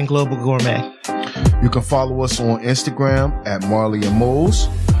At and Global Gourmet. You can follow us on Instagram at Marley and Moles.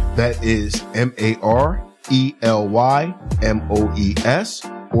 That is MarelyMoes.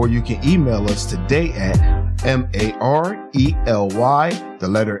 Or you can email us today at MARELY, the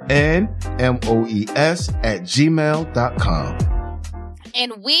letter N, MOES at gmail.com.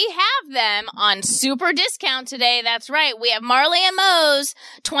 And we have them on super discount today. That's right. We have Marley and Moe's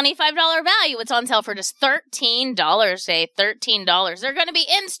 $25 value. It's on sale for just $13 today. $13. They're going to be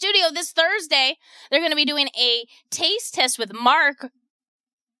in studio this Thursday. They're going to be doing a taste test with Mark.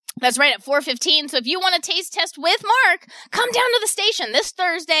 That's right, at 4:15. So if you want a taste test with Mark, come down to the station this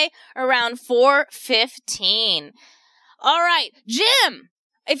Thursday around 4:15. All right, Jim.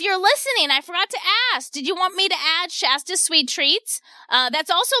 If you're listening, I forgot to ask, did you want me to add Shasta's Sweet Treats? That's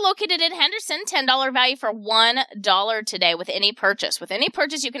also located in Henderson, $10 value for $1 today with any purchase. With any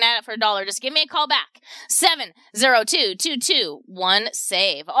purchase, you can add it for $1. Just give me a call back.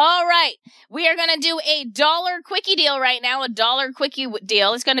 702-221-SAVE. All right, we are going to do a $1 quickie deal right now, a $1 quickie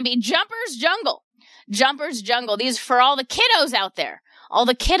deal. It's going to be Jumpers Jungle. Jumpers Jungle. These are for all the kiddos out there. All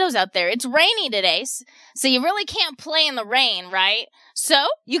the kiddos out there. It's rainy today, so you really can't play in the rain, right? So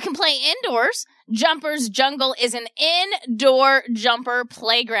you can play indoors. Jumpers Jungle is an indoor jumper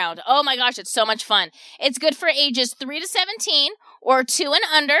playground. Oh my gosh, it's so much fun. It's good for ages 3 to 17 or 2 and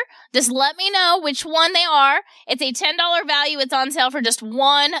under. Just let me know which one they are. It's a $10 value. It's on sale for just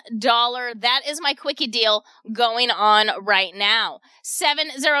 $1. That is my quickie deal going on right now.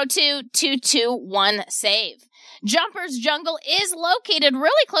 702-221-SAVE. Jumpers Jungle is located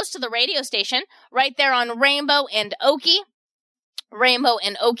really close to the radio station, right there on Rainbow and Oakey. Rainbow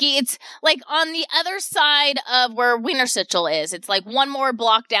and Oakey. It's like on the other side of where Wiener Schnitzel is. It's like one more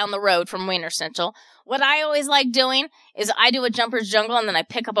block down the road from Wiener Schnitzel. What I always like doing is I do a Jumpers Jungle and then I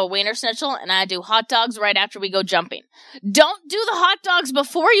pick up a Wiener Schnitzel and I do hot dogs right after we go jumping. Don't do the hot dogs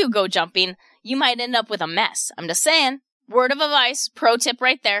before you go jumping. You might end up with a mess. I'm just saying. Word of advice, pro tip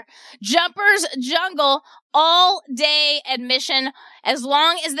right there. Jumpers Jungle, all day admission. As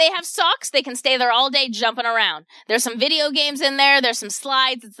long as they have socks, they can stay there all day jumping around. There's some video games in there. There's some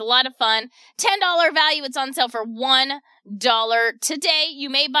slides. It's a lot of fun. $10 value. It's on sale for $1 today. You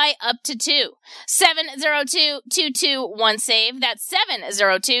may buy up to 2. 702-221-SAVE. That's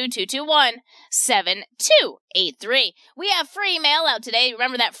 702-221-7283. We have free mail out today.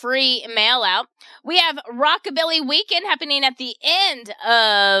 Remember that free mail out. We have Rockabilly Weekend happening at the end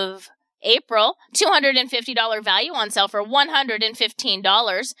of April. $250 value on sale for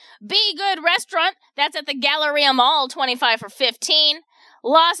 $115. Be Good Restaurant. That's at the Galleria Mall. $25 for $15.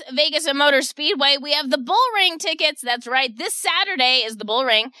 Las Vegas and Motor Speedway. We have the Bull Ring tickets. That's right. This Saturday is the Bull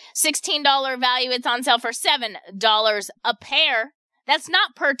Ring. $16 value. It's on sale for $7 a pair. That's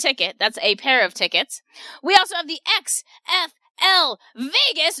not per ticket. That's a pair of tickets. We also have the XFL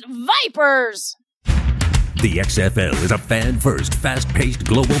Vegas Vipers. The XFL is a fan-first, fast-paced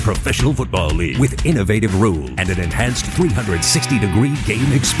global professional football league with innovative rules and an enhanced 360-degree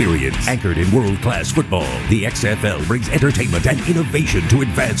game experience anchored in world-class football. The XFL brings entertainment and innovation to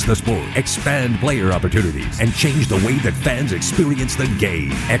advance the sport, expand player opportunities, and change the way that fans experience the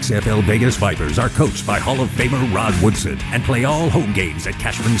game. XFL Vegas Vipers are coached by Hall of Famer Rod Woodson and play all home games at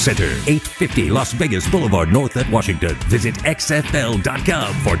Cashman Center, 850 Las Vegas Boulevard North at Washington. Visit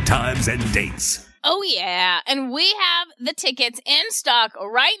XFL.com for times and dates. Oh, yeah. And we have the tickets in stock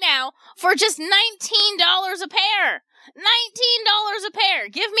right now for just $19 a pair. $19 a pair.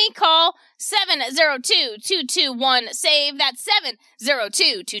 Give me a call, 702-221-SAVE. That's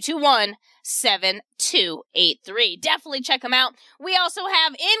 702-221-7283. Definitely check them out. We also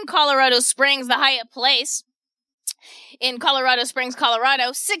have in Colorado Springs, the Hyatt Place. In Colorado Springs,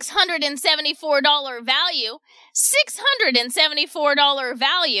 Colorado, $674 value. $674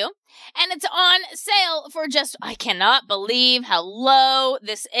 value. And it's on sale for just, I cannot believe how low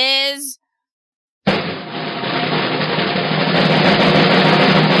this is.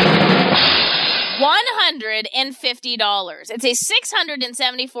 $150. It's a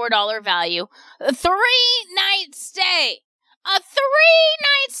 $674 value. A 3-night stay. A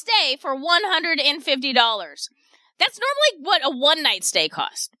 3-night stay for $150. That's normally what a 1-night stay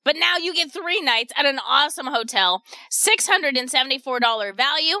costs. But now you get 3 nights at an awesome hotel. $674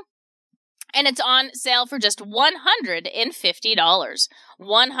 value. And it's on sale for just $150.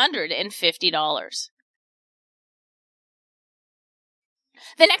 $150.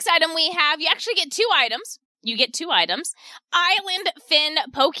 The next item we have, you actually get 2 items. You get 2 items. Island Fin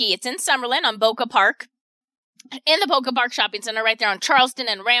Pokey. It's in Summerlin on Boca Park. In the Boca Park Shopping Center right there on Charleston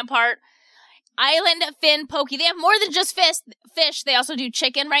and Rampart. Island Fin Poke. They have more than just fish. They also do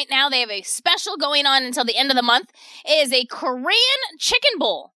chicken right now. They have a special going on until the end of the month. It is a Korean chicken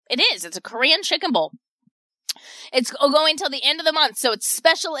bowl. It is. It's a Korean chicken bowl. It's going till the end of the month, so it's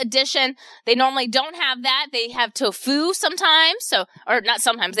special edition. They normally don't have that. They have tofu sometimes, or not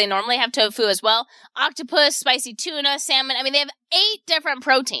sometimes. They normally have tofu as well. Octopus, spicy tuna, salmon. I mean, they have 8 different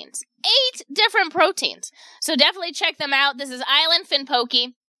proteins. 8 different proteins. So definitely check them out. This is Island Fin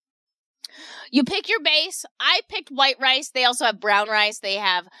Poke. You pick your base. I picked white rice. They also have brown rice. They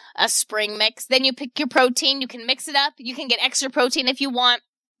have a spring mix. Then you pick your protein. You can mix it up. You can get extra protein if you want.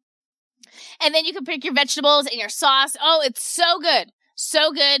 And then you can pick your vegetables and your sauce. Oh, it's so good.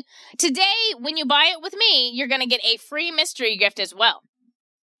 So good. Today, when you buy it with me, you're going to get a free mystery gift as well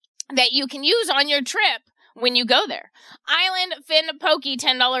that you can use on your trip when you go there. Island Fin Poke,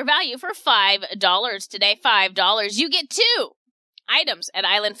 $10 value for $5 today. $5. You get 2 items at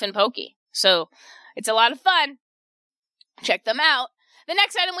Island Fin Poke. So it's a lot of fun. Check them out. The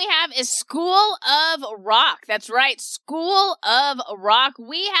next item we have is School of Rock. That's right, School of Rock.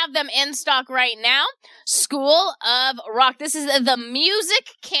 We have them in stock right now. School of Rock. This is the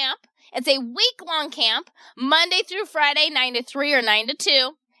music camp. It's a week-long camp, Monday through Friday, 9 to 3 or 9 to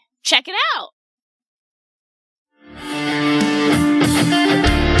 2. Check it out.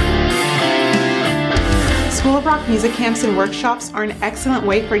 School of Rock music camps and workshops are an excellent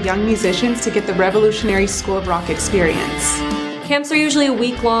way for young musicians to get the revolutionary School of Rock experience. Camps are usually a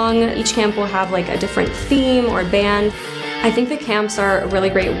week long. Each camp will have like a different theme or band. I think the camps are a really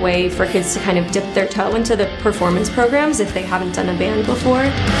great way for kids to kind of dip their toe into the performance programs if they haven't done a band before.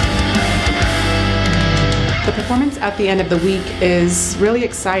 The performance at the end of the week is really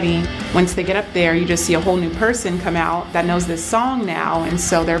exciting. Once they get up there, you just see a whole new person come out that knows this song now, and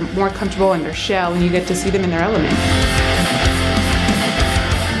so they're more comfortable in their shell and you get to see them in their element.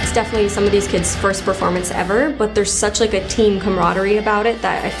 It's definitely some of these kids' first performance ever, but there's such like a team camaraderie about it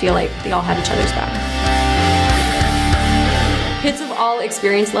that I feel like they all have each other's back. Kids of all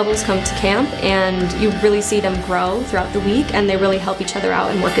experience levels come to camp, and you really see them grow throughout the week, and they really help each other out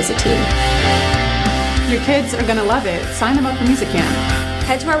and work as a team. Your kids are going to love it. Sign them up for music camp.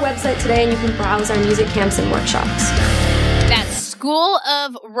 Head to our website today and you can browse our music camps and workshops. That's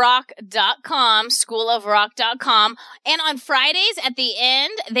schoolofrock.com, schoolofrock.com. And on Fridays at the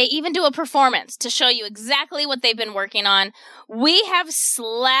end, they even do a performance to show you exactly what they've been working on. We have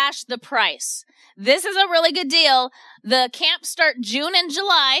slashed the price. This is a really good deal. The camps start June and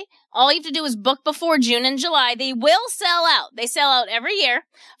July. All you have to do is book before June and July. They will sell out. They sell out every year.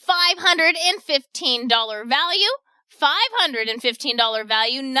 $515 value. $515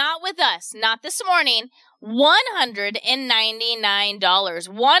 value. Not with us. Not this morning. $199.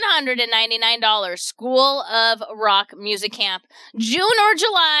 $199. School of Rock Music Camp. June or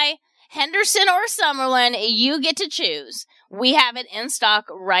July, Henderson or Summerlin, you get to choose. We have it in stock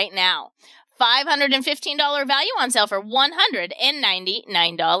right now. $515 value on sale for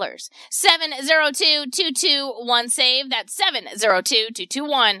 $199. 702-221-SAVE. That's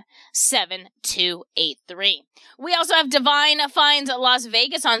 702-221-7283. We also have Divine Finds Las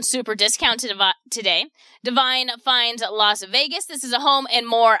Vegas on super discount today. Divine Finds Las Vegas. This is a home and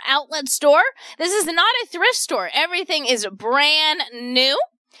more outlet store. This is not a thrift store. Everything is brand new.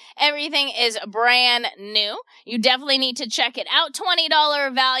 Everything is brand new. You definitely need to check it out.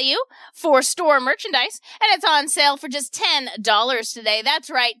 $20 value for store merchandise, and it's on sale for just $10 today. That's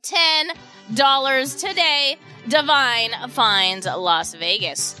right, $10 today. Divine Finds Las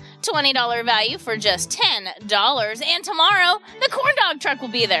Vegas. $20 value for just $10. And tomorrow, the corn dog truck will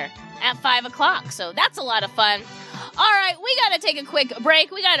be there at 5 o'clock, so that's a lot of fun. All right, we got to take a quick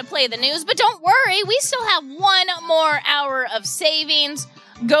break. We got to play the news, but don't worry, we still have one more hour of savings.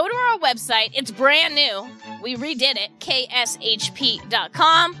 Go to our website. It's brand new. We redid it,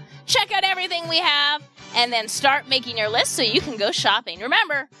 kshp.com. Check out everything we have, and then start making your list so you can go shopping.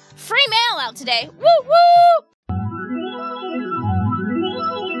 Remember, free mail out today. Woo woo!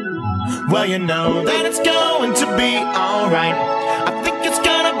 Well, you know that it's going to be alright. I think it's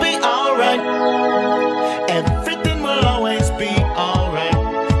gonna be alright. Everything will always be alright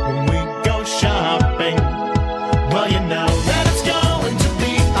when we go shopping. Well, you know that it's going to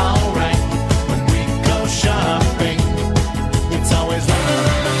be alright when we go shopping. It's always la la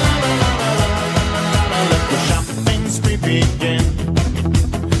la la la la la la. Let the shopping spree begin.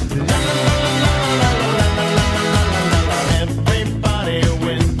 La la la la la la la la la la. Everybody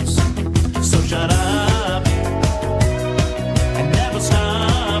wins, so shut up and never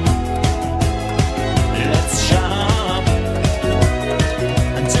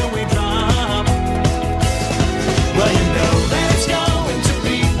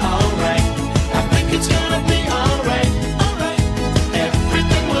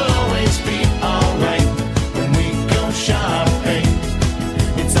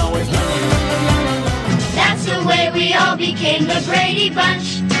became the Brady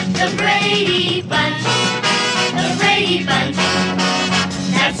Bunch. The Brady Bunch. The Brady Bunch.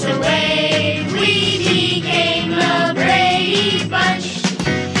 That's the way we became the Brady Bunch.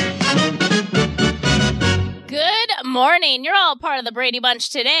 Good morning. You're all part of the Brady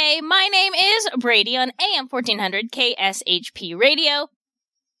Bunch today. My name is Brady on AM 1400 KSHP Radio.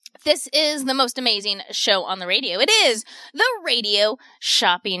 This is the most amazing show on the radio. It is the radio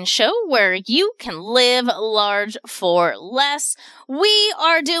shopping show where you can live large for less. We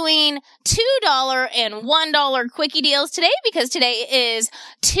are doing $2 and $1 quickie deals today because today is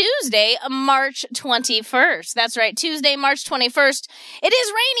Tuesday, March 21st. That's right, Tuesday, March 21st. It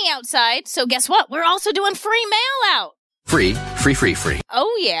is rainy outside, so guess what? We're also doing free mail out. Free.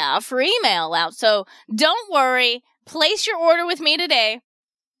 Oh yeah, free mail out. So don't worry. Place your order with me today.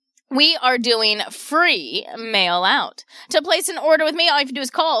 We are doing free mail out. To place an order with me, all you have to do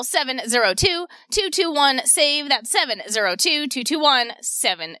is call 702-221-SAVE. That's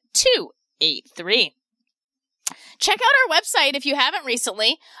 702-221-7283. Check out our website if you haven't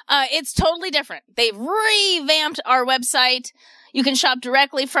recently. It's totally different. They've revamped our website. You can shop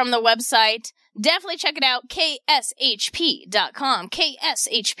directly from the website. Definitely check it out, kshp.com,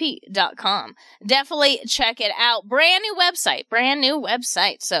 kshp.com. Definitely check it out. Brand new website.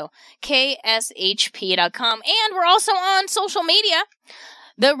 So, kshp.com. And we're also on social media.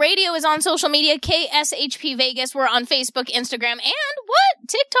 The radio is on social media, KSHP Vegas. We're on Facebook, Instagram, and what?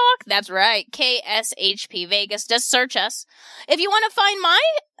 TikTok. That's right, KSHP Vegas. Just search us. If you want to find my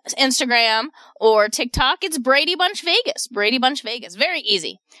Instagram or TikTok, it's Brady Bunch Vegas. Brady Bunch Vegas. Very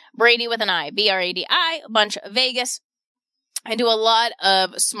easy. Brady with an I. B-R-A-D-I, Bunch Vegas. I do a lot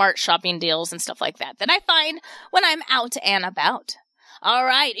of smart shopping deals and stuff like that I find when I'm out and about. All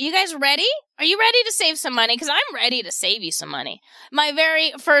right. Are you guys ready? Are you ready to save some money? Because I'm ready to save you some money. My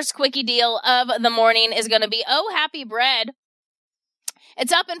very first quickie deal of the morning is going to be Oh Happy Bread.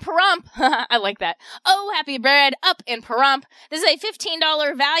 It's up in Pahrump. I like that. Oh, Happy Bread, up in Pahrump. This is a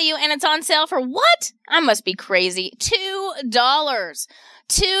 $15 value, and it's on sale for what? I must be crazy. $2.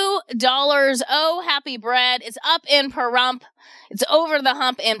 $2. Oh, Happy Bread. It's up in Pahrump. It's over the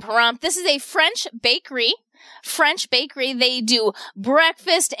hump in Pahrump. This is a French bakery. They do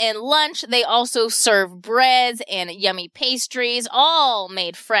breakfast and lunch. They also serve breads and yummy pastries, all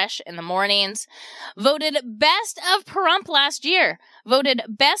made fresh in the mornings. Voted best of Pahrump last year. That's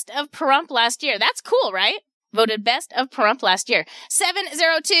cool, right? Voted best of Pahrump last year.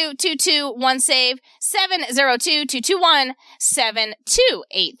 702-221-SAVE,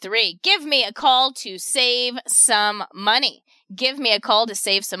 702-221-7283. Give me a call to save some money.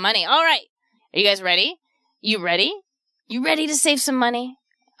 All right. Are you guys ready? You ready? You ready to save some money?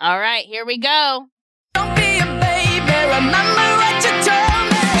 All right, here we go. Don't be a baby, remember what you told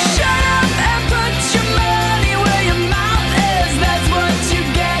me. Shut up and put your money where your mouth is. That's what you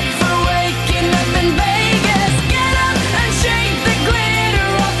get for waking up in Vegas. Get up and shake the glitter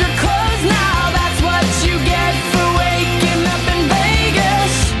off your clothes now. That's what you get for waking up in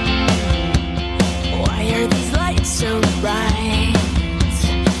Vegas. Why are these lights so bright?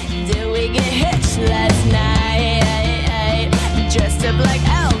 Did we get hitched last night? Dressed up like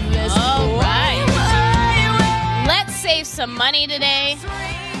Elvis. All right. Let's save some money today.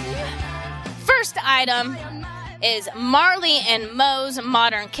 First item is Marley and Mo's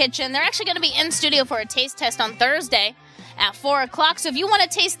Modern Kitchen. They're actually going to be in studio for a taste test on Thursday at 4 o'clock. So if you want to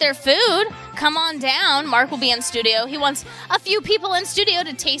taste their food, come on down. Mark will be in studio. He wants a few people in studio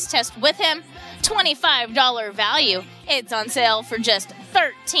to taste test with him. $25 value. It's on sale for just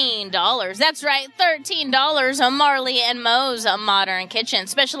 $13. That's right, $13 on Marley and Mo's Modern Kitchen,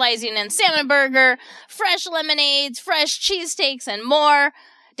 specializing in salmon burger, fresh lemonades, fresh cheesesteaks, and more.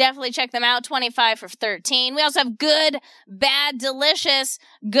 Definitely check them out. $25 for $13. We also have Good, Bad, Delicious.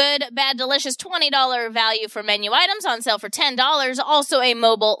 $20 value for menu items on sale for $10. Also a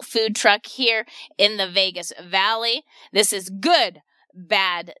mobile food truck here in the Vegas Valley. This is Good,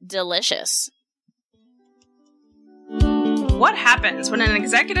 Bad, Delicious. What happens when an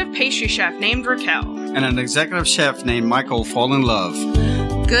executive pastry chef named Raquel and an executive chef named Michael fall in love?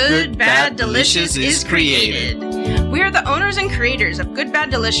 Good, Bad, Delicious is created. We are the owners and creators of Good,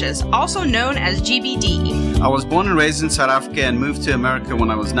 Bad, Delicious, also known as GBD. I was born and raised in South Africa and moved to America when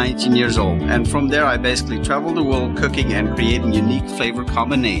I was 19 years old. And from there, I basically traveled the world cooking and creating unique flavor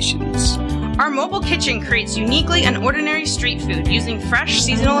combinations. Our mobile kitchen creates uniquely unordinary street food using fresh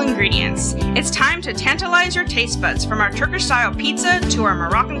seasonal ingredients. It's time to tantalize your taste buds from our Turkish-style pizza to our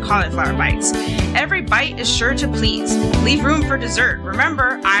Moroccan cauliflower bites. Every bite is sure to please. Leave room for dessert.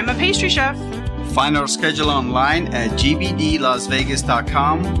 Remember, I'm a pastry chef. Find our schedule online at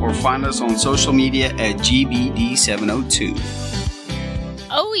gbdlasvegas.com or find us on social media at gbd702.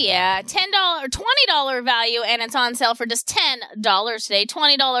 Oh yeah, $10 or $20 value, and it's on sale for just $10 today.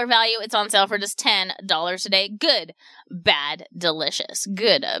 $20 value, it's on sale for just $10 today. Good, bad, delicious.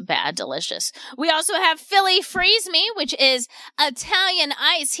 Good, bad, delicious. We also have Philly Freeze Me, which is Italian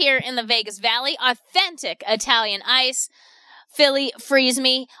ice here in the Vegas Valley. Authentic Italian ice. Philly Freeze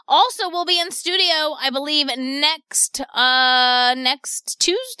Me. Also, we'll be in studio, I believe, next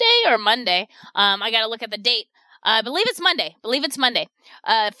Tuesday or Monday. I gotta look at the date. I believe it's Monday.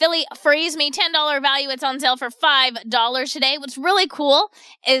 Philly Freeze Me, $10 value. It's on sale for $5 today. What's really cool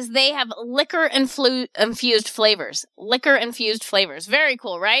is they have liquor-infused flavors. Liquor-infused flavors. Very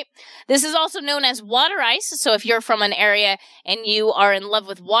cool, right? This is also known as water ice. So if you're from an area and you are in love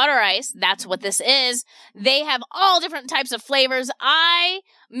with water ice, that's what this is. They have all different types of flavors. I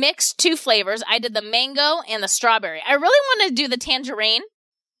mixed 2 flavors. I did the mango and the strawberry. I really want to do the tangerine.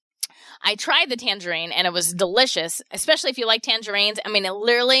 I tried the tangerine and it was delicious, especially if you like tangerines. I mean, it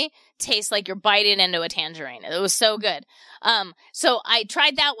literally tastes like you're biting into a tangerine. It was so good. So I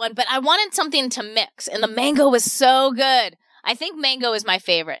tried that one, but I wanted something to mix, and the mango was so good. I think mango is my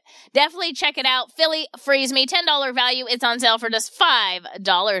favorite. Definitely check it out. Philly Freeze Me, $10 value. It's on sale for just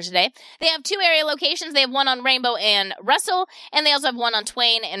 $5 today. They have 2 area locations. They have one on Rainbow and Russell, and they also have one on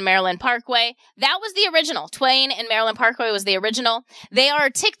Twain and Maryland Parkway. That was the original. Twain and Maryland Parkway was the original. They are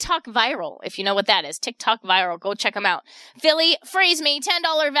TikTok viral, if you know what that is. TikTok viral. Go check them out. Philly Freeze Me,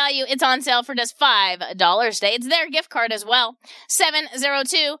 $10 value. It's on sale for just $5 today. It's their gift card as well.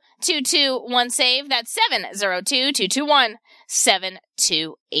 702-221-SAVE. That's 702-221-7283.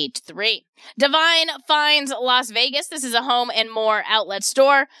 Divine Finds Las Vegas. This is a home and more outlet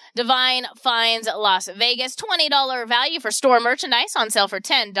store. Divine Finds Las Vegas. $20 value for store merchandise on sale for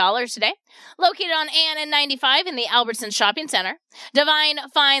 $10 today. Located on Ann and 95 in the Albertson Shopping Center. Divine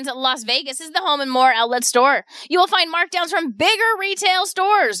Finds Las Vegas is the home and more outlet store. You will find markdowns from bigger retail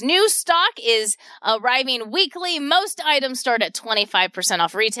stores. New stock is arriving weekly. Most items start at 25%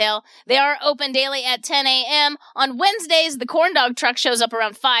 off retail. They are open daily at 10 a.m. On Wednesdays, the corn dog truck shows up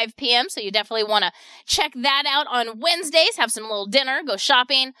around 5 p.m., so you definitely want to check that out on Wednesdays. Have some little dinner, go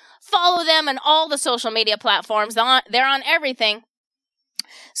shopping. Follow them on all the social media platforms. They're on everything.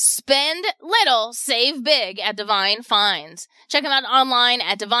 Spend little, save big at Divine Finds. Check them out online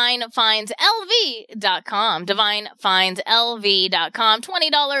at divinefindslv.com. Divinefindslv.com.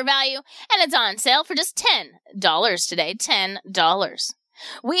 $20 value, and it's on sale for just $10 today. $10.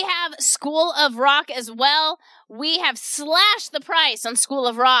 We have School of Rock as well. We have slashed the price on School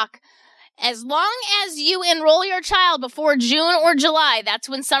of Rock. As long as you enroll your child before June or July, that's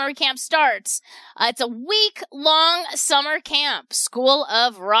when summer camp starts. It's a week-long summer camp, School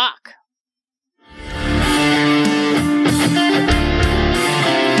of Rock.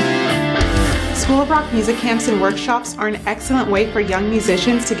 School of Rock music camps and workshops are an excellent way for young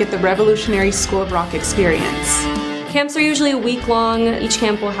musicians to get the revolutionary School of Rock experience. Camps are usually a week long. Each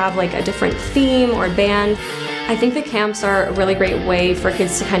camp will have like a different theme or band. I think the camps are a really great way for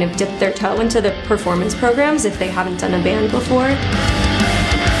kids to kind of dip their toe into the performance programs if they haven't done a band before.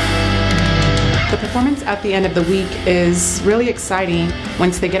 The performance at the end of the week is really exciting.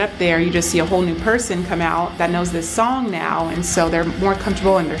 Once they get up there, you just see a whole new person come out that knows this song now, and so they're more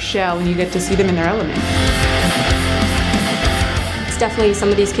comfortable in their shell, and you get to see them in their element. It's definitely some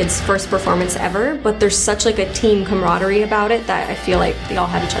of these kids' first performance ever, but there's such like a team camaraderie about it that I feel like they all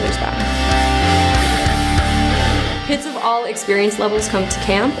have each other's back. Kids of all experience levels come to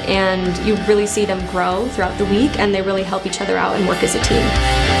camp, and you really see them grow throughout the week, and they really help each other out and work as a team.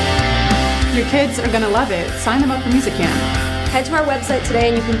 Your kids are going to love it. Sign them up for music camp. Head to our website today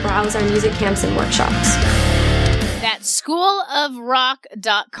and you can browse our music camps and workshops. That's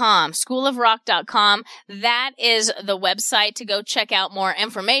schoolofrock.com. Schoolofrock.com. That is the website to go check out more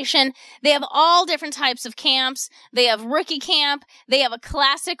information. They have all different types of camps. They have rookie camp. They have a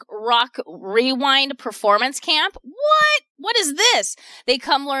classic rock rewind performance camp. What? What is this? They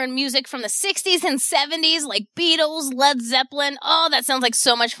come learn music from the 60s and 70s like Beatles, Led Zeppelin. Oh, that sounds like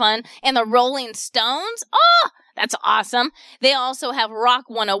so much fun. And the Rolling Stones. Oh, that's awesome. They also have Rock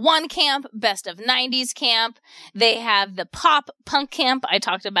 101 camp, Best of 90s camp. They have the Pop Punk camp I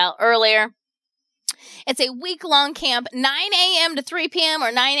talked about earlier. It's a week-long camp, 9 a.m. to 3 p.m.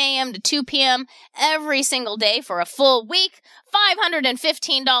 or 9 a.m. to 2 p.m. every single day for a full week.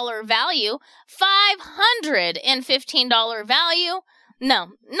 $515 value. $515 value. No,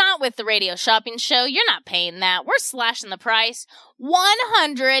 not with the radio shopping show. You're not paying that. We're slashing the price.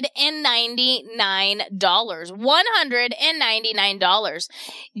 $199. $199.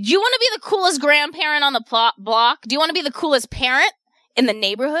 Do you want to be the coolest grandparent on the block? Do you want to be the coolest parent in the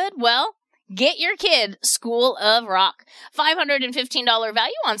neighborhood? Well, get your kid School of Rock. $515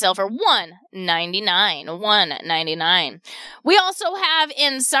 value on sale for $199. $199. We also have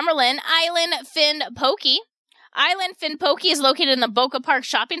in Summerlin, Island Fin Pokey. Island Fin Pokey is located in the Boca Park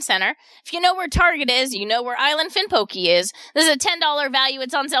Shopping Center. If you know where Target is, you know where Island Fin Pokey is. This is a $10 value.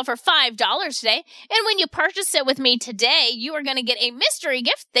 It's on sale for $5 today. And when you purchase it with me today, you are going to get a mystery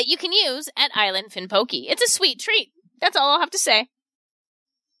gift that you can use at Island Fin Pokey. It's a sweet treat. That's all I'll have to say.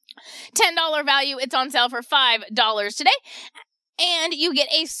 $10 value. It's on sale for $5 today. And you get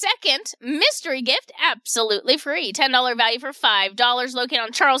a second mystery gift absolutely free. $10 value for $5, located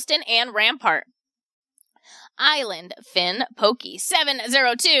on Charleston and Rampart. Island Fin Pokey.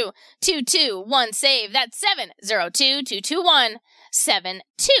 702-221-SAVE. That's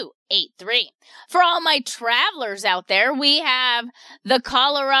 702-221-7283. For all my travelers out there, we have the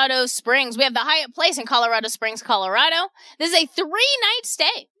Colorado Springs. We have the Hyatt Place in Colorado Springs, Colorado. This is a 3-night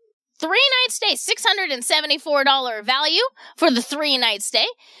stay. 3-night stay, $674 value for the 3-night stay.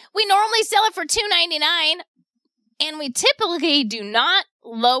 We normally sell it for $299, and we typically do not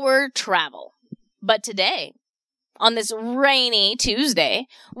lower travel. But today, on this rainy Tuesday,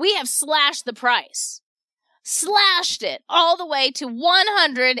 we have slashed the price. Slashed it all the way to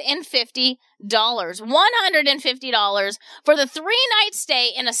 $150. $150 for the 3-night stay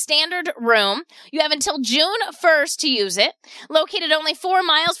in a standard room. You have until June 1st to use it. Located only 4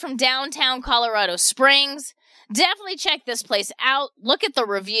 miles from downtown Colorado Springs. Definitely check this place out. Look at the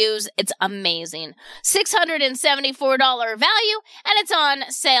reviews. It's amazing. $674 value, and it's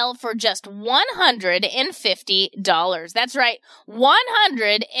on sale for just $150. That's right,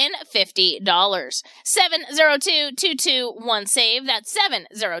 $150. 702-221-SAVE. That's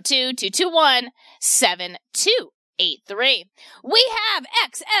 702-221-7283. We have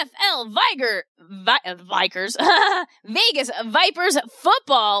XFL Vikers, Vegas Vipers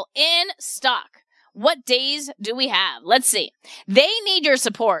football in stock. What days do we have? Let's see. They need your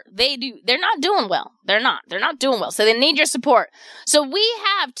support. They do. They're not doing well. They're not doing well. So they need your support. So we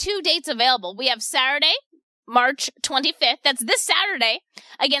have 2 dates available. We have Saturday, March 25th. That's this Saturday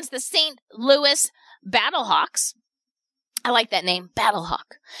against the St. Louis Battlehawks. I like that name,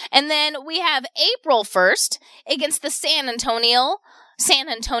 Battlehawk. And then we have April 1st against the San Antonio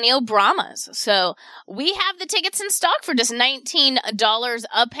Brahmas. So we have the tickets in stock for just $19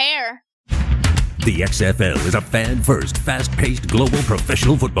 a pair. The XFL is a fan-first, fast-paced global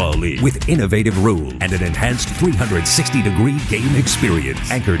professional football league with innovative rules and an enhanced 360-degree game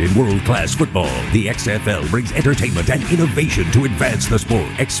experience. Anchored in world-class football, the XFL brings entertainment and innovation to advance the sport,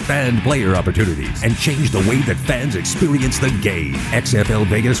 expand player opportunities, and change the way that fans experience the game. XFL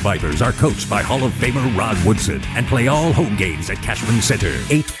Vegas Vipers are coached by Hall of Famer Rod Woodson and play all home games at Cashman Center,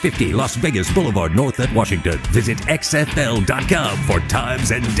 850 Las Vegas Boulevard North at Washington. Visit xfl.com for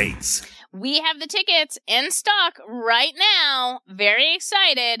times and dates. We have the tickets in stock right now. Very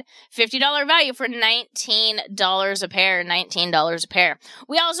excited. $50 value for $19 a pair. $19 a pair.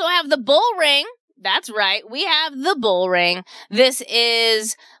 We also have the Bull Ring. That's right. We have the Bull Ring. This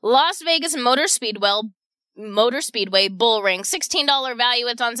is Las Vegas Motor Speedway Bull Ring. $16 value.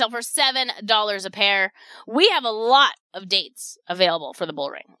 It's on sale for $7 a pair. We have a lot of dates available for the Bull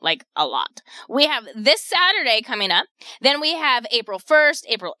Ring. Like, a lot. We have this Saturday coming up. Then we have April 1st,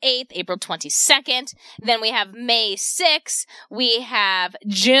 April 8th, April 22nd. Then we have May 6th. We have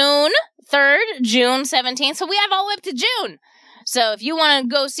June 3rd, June 17th. So we have all the way up to June. So if you want to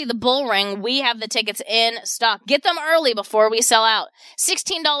go see the Bull Ring, we have the tickets in stock. Get them early before we sell out.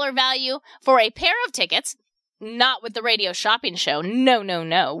 $16 value for a pair of tickets. Not with the radio shopping show.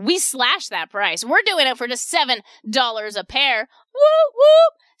 No. We slashed that price. We're doing it for just $7 a pair. Whoop,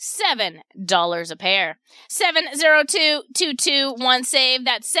 whoop. $7 a pair. 702-221-SAVE.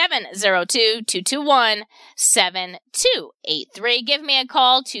 That's 702-221-7283. Give me a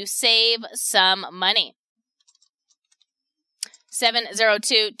call to save some money.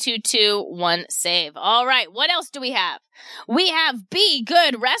 702-221-SAVE. All right, what else do we have? We have Be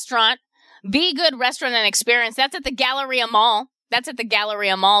Good Restaurant. Be Good Restaurant and Experience. That's at the Galleria Mall.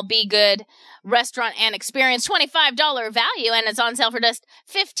 Be Good Restaurant and Experience. $25 value, and it's on sale for just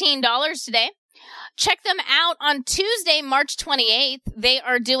 $15 today. Check them out on Tuesday, March 28th. They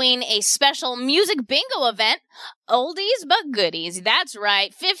are doing a special music bingo event. Oldies but goodies. That's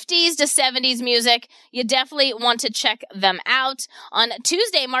right. 50s to 70s music. You definitely want to check them out on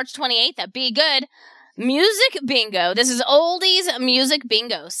Tuesday, March 28th at Be Good. Music Bingo. This is Oldies Music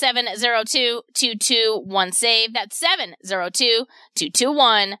Bingo. 702-221-SAVE. That's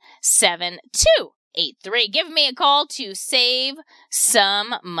 702-221-7283. Give me a call to save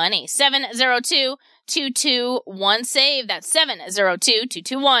some money. 702-221-SAVE. That's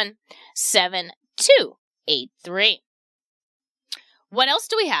 702-221-7283. What else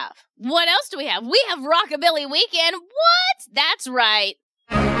do we have? We have Rockabilly Weekend. What? That's right.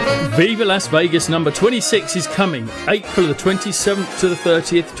 Viva Las Vegas number 26 is coming April the 27th to the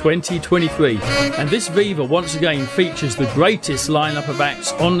 30th, 2023. And this Viva once again features the greatest lineup of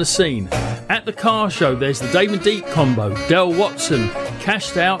acts on the scene. At the car show, there's the Dave and Deep combo, Del Watson,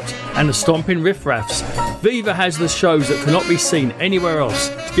 Cashed Out, and the Stompin' Riff Raffs. Viva has the shows that cannot be seen anywhere else.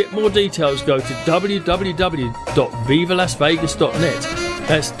 To get more details, go to www.vivalasvegas.net.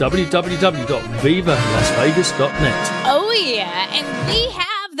 That's www.vivalasvegas.net. Oh, yeah. And we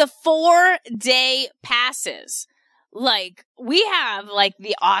have the 4-day passes. We have,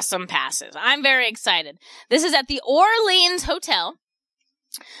 the awesome passes. I'm very excited. This is at the Orleans Hotel.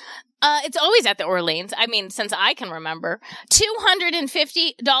 It's always at the Orleans. I mean, since I can remember.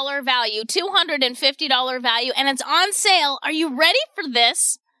 $250 value. $250 value. And it's on sale. Are you ready for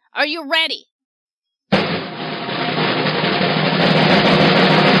this? Are you ready?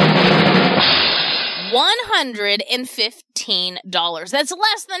 $115. That's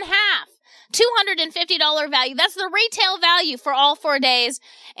less than half. $250 value. That's the retail value for all 4 days.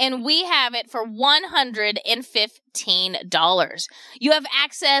 And we have it for $115. You have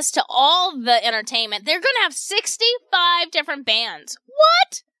access to all the entertainment. They're going to have 65 different bands.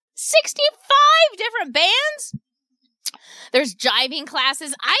 What? 65 different bands? There's jiving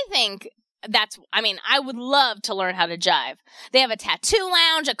classes. I would love to learn how to jive. They have a tattoo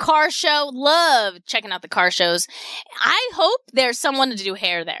lounge, a car show. Love checking out the car shows. I hope there's someone to do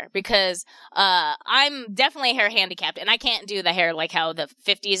hair there because I'm definitely hair handicapped and I can't do the hair like how the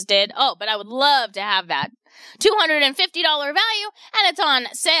 50s did. Oh, but I would love to have that. $250 value, and it's on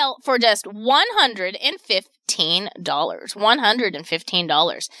sale for just $115.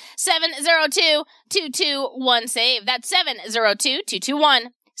 $115. 702-221-SAVE. That's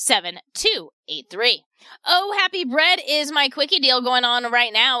 702-221-7283. Oh, Happy Bread is my quickie deal going on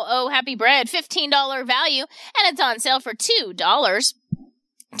right now. Oh, Happy Bread, $15 value, and it's on sale for $2.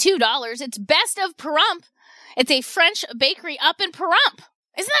 $2. It's Best of Pahrump. It's a French bakery up in Pahrump.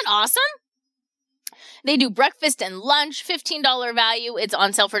 Isn't that awesome? They do breakfast and lunch, $15 value. It's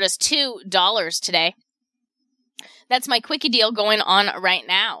on sale for just $2 today. That's my quickie deal going on right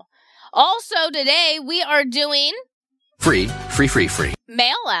now. Also today, we are doing Free.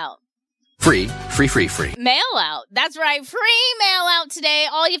 mail out. Free. Mail out. That's right. Free mail out today.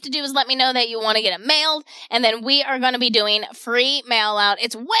 All you have to do is let me know that you want to get it mailed, and then we are going to be doing free mail out.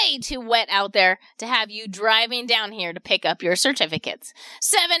 It's way too wet out there to have you driving down here to pick up your certificates.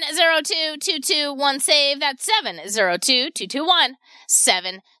 702-221-SAVE. That's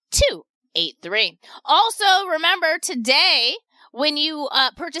 702-221-7283. Also, remember today, when you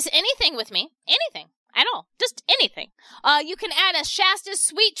purchase anything with me, anything at all, just anything, you can add a Shasta's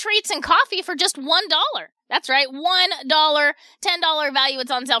Sweet Treats and Coffee for just $1. That's right, $1, $10 value.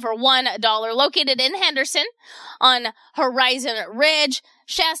 It's on sale for $1. Located in Henderson on Horizon Ridge.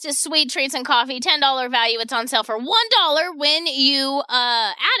 Shasta's Sweet Treats and Coffee, $10 value. It's on sale for $1 when you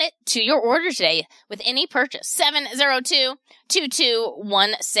add it to your order today with any purchase.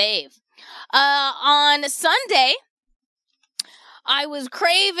 702-221-SAVE. On Sunday, I was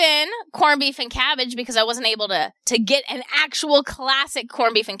craving corned beef and cabbage because I wasn't able to get an actual classic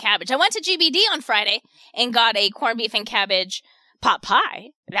corned beef and cabbage. I went to GBD on Friday and got a corned beef and cabbage pot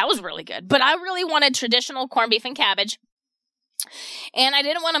pie. That was really good. But I really wanted traditional corned beef and cabbage. And I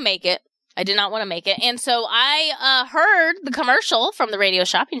didn't want to make it. I did not want to make it. And so I heard the commercial from the radio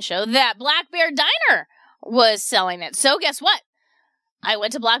shopping show that Black Bear Diner was selling it. So guess what? I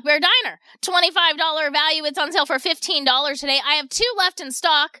went to Black Bear Diner. $25 value. It's on sale for $15 today. I have 2 left in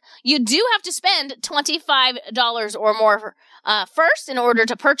stock. You do have to spend $25 or more first in order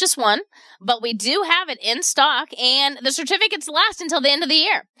to purchase one, but we do have it in stock, and the certificates last until the end of the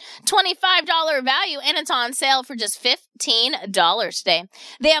year. $25 value, and it's on sale for just $15 today.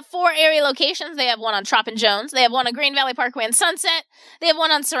 They have 4 area locations. They have one on Trop and Jones. They have one on Green Valley Parkway and Sunset. They have one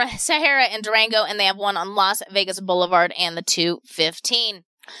on Sahara and Durango, and they have one on Las Vegas Boulevard and the 215.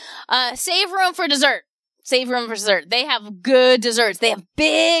 Save room for dessert. Save room for dessert. They have good desserts. They have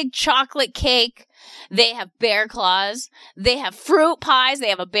big chocolate cake. They have bear claws. They have fruit pies. They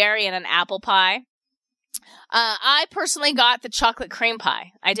have a berry and an apple pie. I personally got the chocolate cream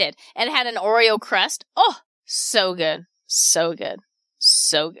pie. I did. And it had an Oreo crust. Oh, so good. So good.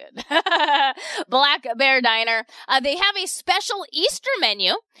 So good. Black Bear Diner. They have a special Easter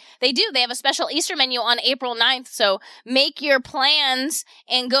menu. They do. They have a special Easter menu on April 9th. So make your plans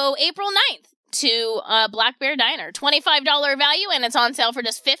and go April 9th to Black Bear Diner. $25 value, and it's on sale for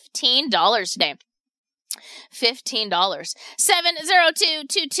just $15 today. $15.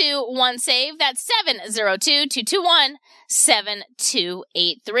 702-221-SAVE. That's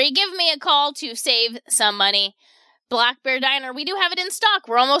 702-221-7283. Give me a call to save some money. Black Bear Diner, we do have it in stock.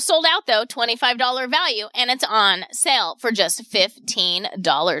 We're almost sold out, though. $25 value, and it's on sale for just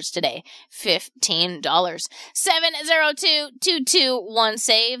 $15 today. $15.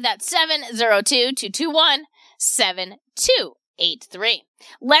 702-221-SAVE. That's 702-221-7283.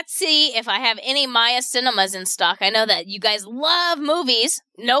 Let's see if I have any Maya Cinemas in stock. I know that you guys love movies.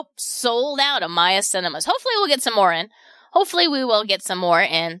 Nope, sold out of Maya Cinemas. Hopefully we'll get some more in.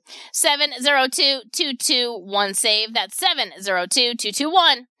 702-221-SAVE. That's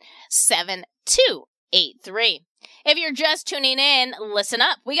 702-221-7283. If you're just tuning in, listen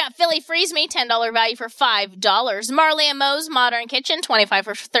up. We got Philly Freeze Me, $10 value for $5. Marley and Moe's Modern Kitchen, $25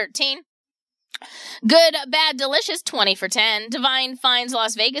 for $13. Good, Bad, Delicious, 20 for 10. Divine Finds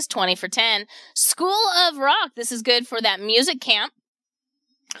Las Vegas, 20 for 10. School of Rock, this is good for that music camp.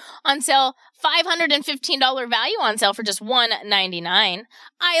 On sale, $515 value on sale for just $199.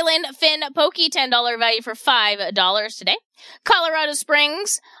 Island Fin Pokey, $10 value for $5 today. Colorado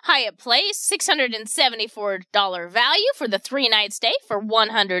Springs Hyatt Place, $674 value for the 3-night stay for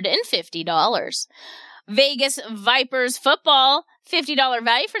 $150. Vegas Vipers Football, $50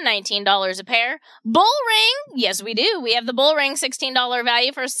 value for $19 a pair. Bull Ring, yes we do. We have the Bull Ring, $16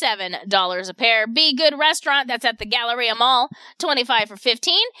 value for $7 a pair. Be Good Restaurant, that's at the Galleria Mall, $25 for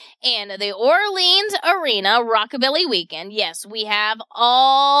 $15. And the Orleans Arena Rockabilly Weekend, yes, we have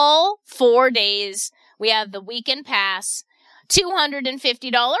all 4 days. We have the weekend pass,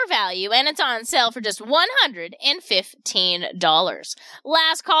 $250 value, and it's on sale for just $115.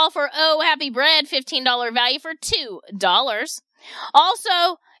 Last call for Oh Happy Bread, $15 value for $2.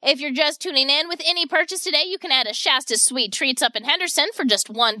 Also, if you're just tuning in, with any purchase today, you can add a Shasta's Sweet Treats up in Henderson for just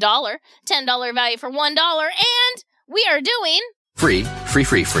 $1. $10 value for $1, and we are doing Free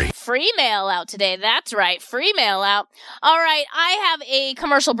mail out today. That's right. Free mail out. All right. I have a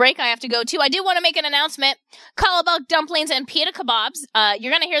commercial break I have to go to. I do want to make an announcement. Kalabuk dumplings and pita kebabs.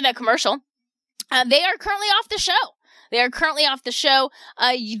 You're going to hear that commercial. They are currently off the show. They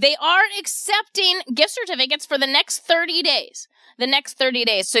are accepting gift certificates for the next 30 days.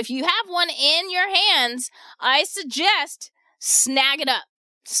 So if you have one in your hands, I suggest snag it up.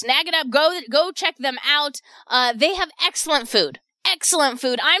 Go check them out. They have excellent food.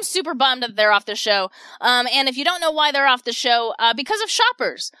 I'm super bummed that they're off the show. And if you don't know why they're off the show, because of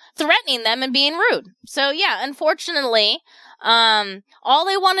shoppers threatening them and being rude. So yeah, unfortunately, all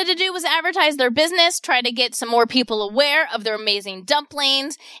they wanted to do was advertise their business, try to get some more people aware of their amazing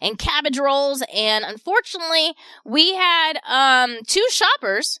dumplings and cabbage rolls. And unfortunately, we had, 2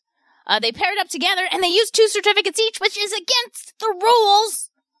 shoppers. They paired up together and they used 2 certificates each, which is against the rules.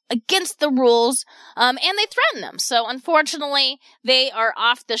 And they threatened them. So unfortunately, they are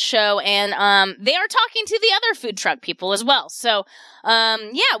off the show, and they are talking to the other food truck people as well. So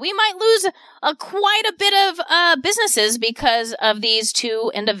yeah, we might lose quite a bit of businesses because of these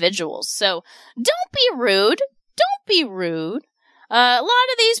 2 individuals. So don't be rude. A lot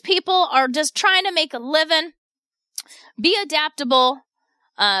of these people are just trying to make a living. Be adaptable,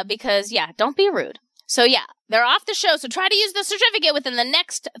 because yeah, don't be rude. So yeah, they're off the show, so try to use the certificate within the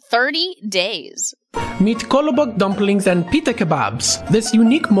next 30 days. Meet Kolobok dumplings and pita kebabs. This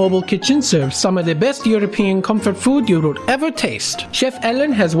unique mobile kitchen serves some of the best European comfort food you would ever taste. Chef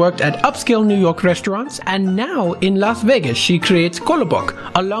Ellen has worked at upscale New York restaurants, and now in Las Vegas she creates Kolobok,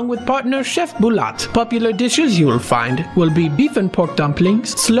 along with partner Chef Bulat. Popular dishes you will find will be beef and pork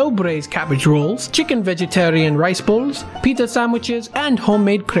dumplings, slow braised cabbage rolls, chicken vegetarian rice bowls, pita sandwiches, and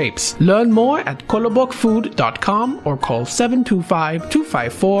homemade crepes. Learn more at kolobokfood.com or call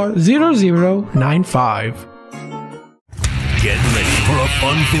 725-254-0095. Get ready for a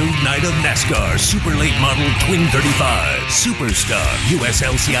fun-filled night of NASCAR Super Late Model Twin 35, Superstar,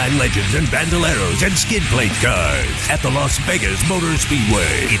 USLCI Legends and Bandoleros and skid plate cars at the Las Vegas Motor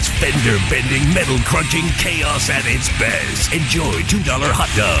Speedway. It's fender-bending, metal-crunching chaos at its best. Enjoy $2 hot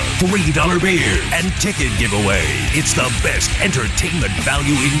dog, $3 beer, and ticket giveaway. It's the best entertainment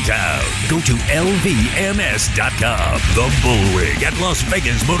value in town. Go to lvms.com. The Bull Ring at Las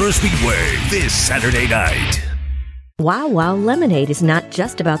Vegas Motor Speedway this Saturday night. Wow Wow Lemonade is not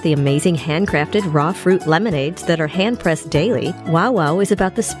just about the amazing handcrafted raw fruit lemonades that are hand-pressed daily. Wow Wow is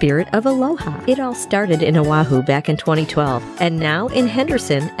about the spirit of aloha. It all started in Oahu back in 2012, and now in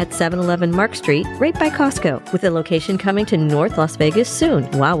Henderson at 711 Mark Street, right by Costco, with a location coming to North Las Vegas soon.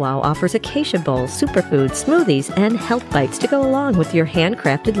 Wow Wow offers acacia bowls, superfoods, smoothies, and health bites to go along with your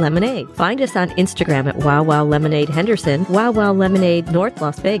handcrafted lemonade. Find us on Instagram at Wow Wow Lemonade Henderson, Wow Wow Lemonade North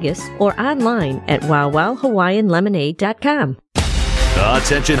Las Vegas, or online at wowwowhawaiianlemonade.com.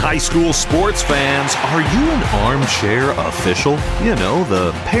 Attention high school sports fans, are you an armchair official? You know,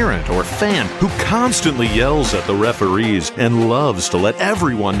 the parent or fan who constantly yells at the referees and loves to let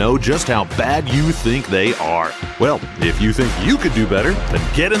everyone know just how bad you think they are. Well, if you think you could do better,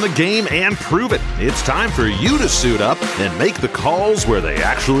 then get in the game and prove it. It's time for you to suit up and make the calls where they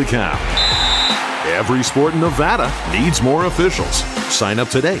actually count. Every sport in Nevada needs more officials. Sign up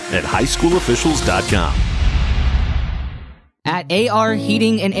today at highschoolofficials.com. At AR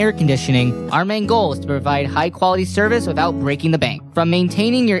Heating and Air Conditioning, our main goal is to provide high-quality service without breaking the bank. From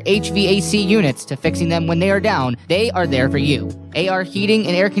maintaining your HVAC units to fixing them when they are down, they are there for you. AR Heating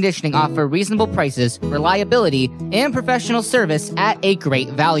and Air Conditioning offer reasonable prices, reliability, and professional service at a great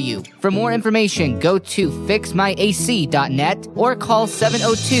value. For more information, go to fixmyac.net or call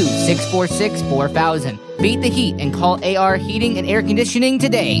 702-646-4000. Beat the heat and call AR Heating and Air Conditioning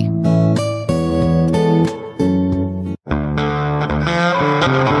today.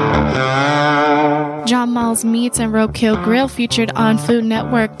 John Mull's Meats and Roadkill Grill featured on Food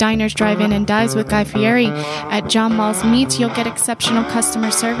Network, Diners, Drive-In, and Dives with Guy Fieri. At John Mull's Meats, you'll get exceptional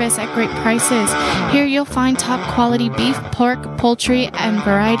customer service at great prices. Here you'll find top quality beef, pork, poultry, and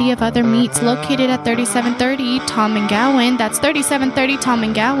variety of other meats located at 3730 Tom and Gowan. That's 3730 Tom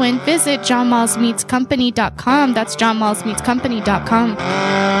and Gowan. Visit johnmallsmeatscompany.com. That's johnmallsmeatscompany.com.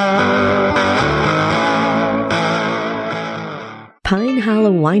 Pine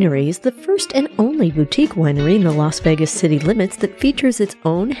Hollow Winery is the first and only boutique winery in the Las Vegas city limits that features its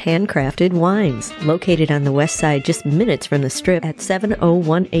own handcrafted wines. Located on the west side just minutes from the Strip at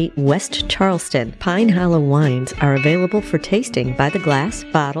 7018 West Charleston, Pine Hollow wines are available for tasting by the glass,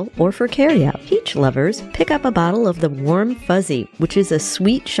 bottle, or for carryout. Peach lovers, pick up a bottle of the Warm Fuzzy, which is a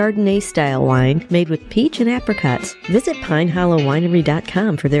sweet Chardonnay-style wine made with peach and apricots. Visit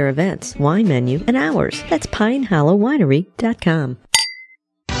PineHollowWinery.com for their events, wine menu, and hours. That's PineHollowWinery.com.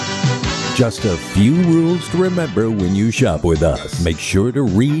 Just a few rules to remember when you shop with us. Make sure to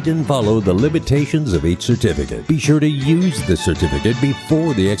read and follow the limitations of each certificate. Be sure to use the certificate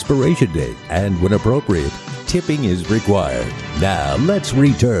before the expiration date. And when appropriate, tipping is required. Now, let's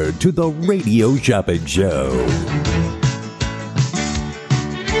return to the Radio Shopping Show.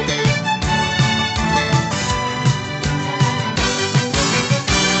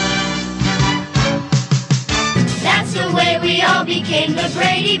 That's the way we all became the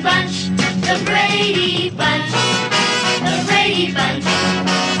Brady Bunch. The Brady Bunch, the Brady Bunch.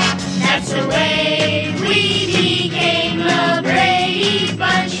 That's the way we became the Brady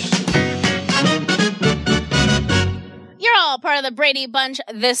Bunch. You're all part of the Brady Bunch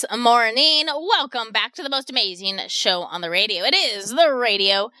this morning. Welcome back to the most amazing show on the radio. It is the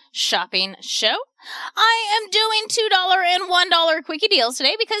Radio Shopping Show. I am doing $2 and $1 quickie deals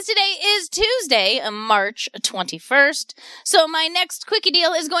today because today is Tuesday, March 21st. So my next quickie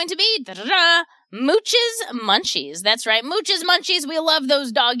deal is going to be Mooch's Munchies. That's right, Mooch's Munchies. We love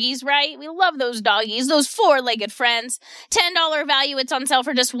those doggies, right? We love those doggies, those four-legged friends. $10 value. It's on sale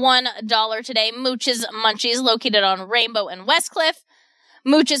for just $1 today. Mooch's Munchies, located on Rainbow and Westcliff.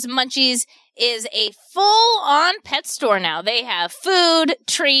 Mooch's Munchies is a full-on pet store now. They have food,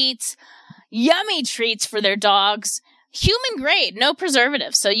 treats, yummy treats for their dogs. Human grade, no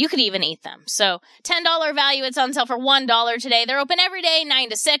preservatives, so you could even eat them. So $10 value. It's on sale for $1 today. They're open every day, 9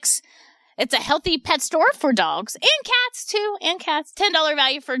 to 6. It's a healthy pet store for dogs and cats, too, and cats. $10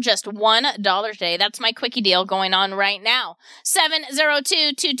 value for just $1 today. That's my quickie deal going on right now.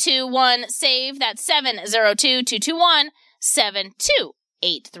 702-221-SAVE. That's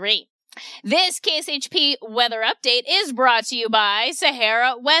 702-221-7283. This KSHP weather update is brought to you by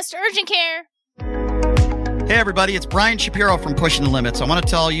Sahara West Urgent Care. Hey everybody, it's Brian Shapiro from Pushing the Limits. I want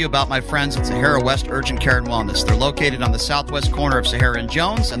to tell you about my friends at Sahara West Urgent Care and Wellness. They're located on the southwest corner of Sahara and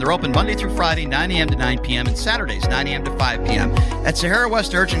Jones, and they're open Monday through Friday, 9 a.m. to 9 p.m., and Saturdays, 9 a.m. to 5 p.m. At Sahara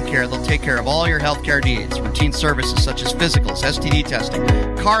West Urgent Care, they'll take care of all your healthcare needs, routine services such as physicals, STD testing,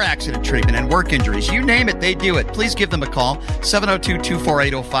 car accident treatment, and work injuries. You name it, they do it. Please give them a call,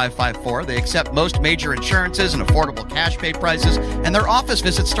 702-248-0554. They accept most major insurances and affordable cash pay prices, and their office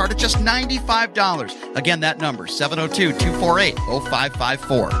visits start at just $95. Again, that number,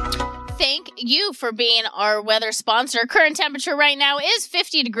 702-248-0554. Thank you for being our weather sponsor. Current temperature right now is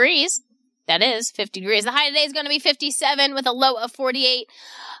 50 degrees. That is 50 degrees. The high today is going to be 57 with a low of 48.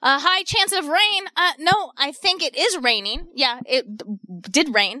 High chance of rain. No, I think it is raining. Yeah, it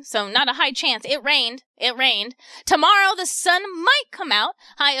did rain, so not a high chance. It rained. It rained. Tomorrow, the sun might come out.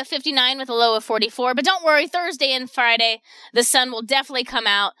 High of 59 with a low of 44. But don't worry, Thursday and Friday, the sun will definitely come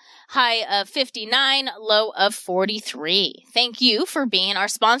out. High of 59, low of 43. Thank you for being our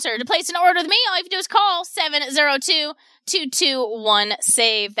sponsor. To place an order with me, all you have to do is call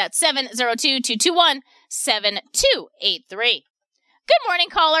 702-221-SAVE. That's 702-221-7283. Good morning,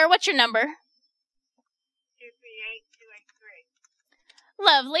 caller. What's your number? 238-283.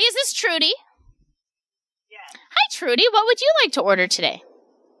 Lovely. Is this Trudy? Yes. Hi, Trudy. What would you like to order today?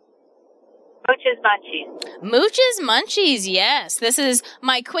 Mooch's Munchies. Mooch's Munchies, yes. This is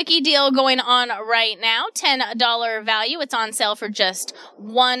my quickie deal going on right now. $10 value. It's on sale for just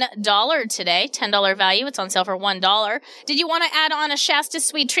 $1 today. $10 value. It's on sale for $1. Did you want to add on a Shasta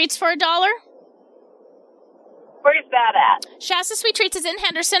Sweet Treats for $1? Where's that at? Shasta Sweet Treats is in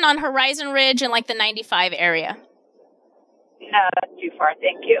Henderson on Horizon Ridge in like the 95 area. No, that's too far.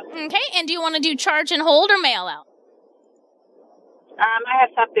 Thank you. Okay, and do you want to do charge and hold or mail out? I have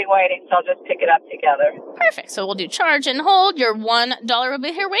something waiting, so I'll just pick it up together. Perfect. So we'll do charge and hold. Your $1 will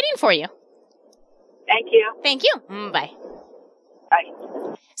be here waiting for you. Thank you. Thank you. Bye. Bye.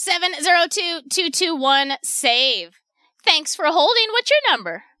 702-221-SAVE. Thanks for holding. What's your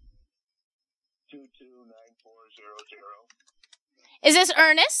number? 229400. Is this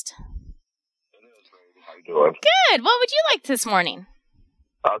Ernest? It is, baby. How you doing? Good. What would you like this morning?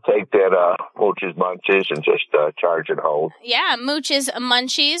 I'll take that Mooch's Munchies and just charge and hold. Yeah, Mooch's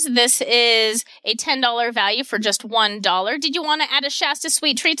Munchies. This is a $10 value for just $1. Did you want to add a Shasta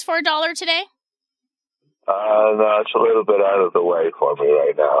Sweet Treats for $1 today? No, it's a little bit out of the way for me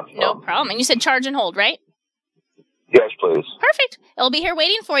right now. No problem. And you said charge and hold, right? Yes, please. Perfect. It'll be here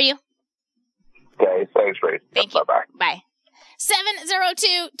waiting for you. Okay, thanks, Ray. Thank you. Bye-bye. Bye.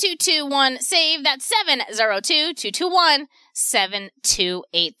 702-221-SAVE. That's 702-221-7283.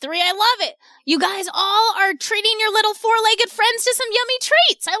 I love it. You guys all are treating your little four-legged friends to some yummy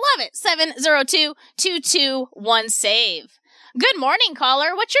treats. I love it. 702-221-SAVE. Good morning,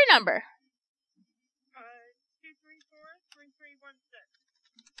 caller. What's your number?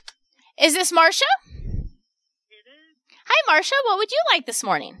 234-3316. Is this Marcia? It is. Hi, Marcia. What would you like this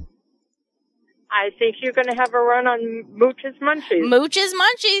morning? I think you're going to have a run on Mooch's Munchies. Mooch's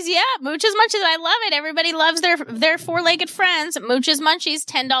Munchies, yeah. Mooch's Munchies, I love it. Everybody loves their four-legged friends. Mooch's Munchies,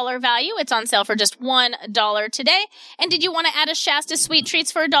 $10 value. It's on sale for just $1 today. And did you want to add a Shasta Sweet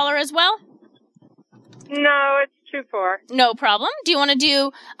Treats for $1 as well? No, it's too far. No problem. Do you want to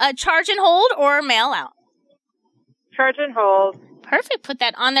do a charge and hold or mail out? Charge and hold. Perfect. Put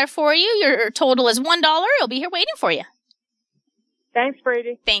that on there for you. Your total is $1. It'll be here waiting for you. Thanks,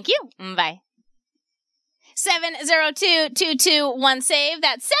 Brady. Thank you. Bye. 702-221-SAVE.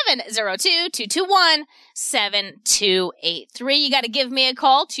 That's 702-221-7283. You got to give me a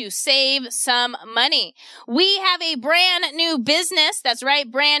call to save some money. We have a brand new business. That's right,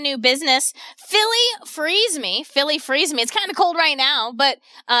 brand new business. Philly Freeze Me. Philly Freeze Me. It's kind of cold right now, but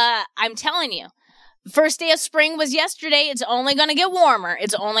I'm telling you, first day of spring was yesterday. It's only going to get warmer.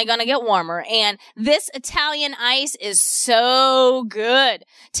 It's only going to get warmer. And this Italian ice is so good.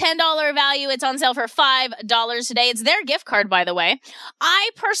 $10 value. It's on sale for $5 today. It's their gift card, by the way.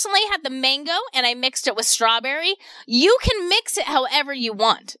 I personally had the mango and I mixed it with strawberry. You can mix it however you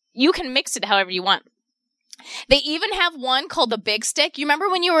want. You can mix it however you want. They even have one called the Big Stick. You remember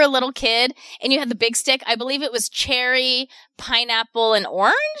when you were a little kid and you had the Big Stick? I believe it was cherry, pineapple, and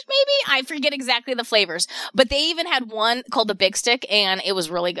orange, maybe? I forget exactly the flavors. But they even had one called the Big Stick, and it was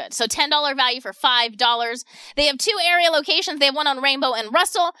really good. So $10 value for $5. They have two area locations. They have one on Rainbow and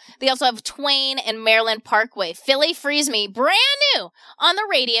Russell. They also have Twain and Maryland Parkway. Philly Freeze Me, brand new on the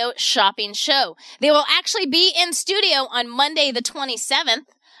radio shopping show. They will actually be in studio on Monday the 27th.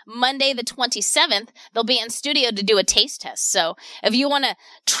 Monday the 27th, they'll be in studio to do a taste test. So if you want to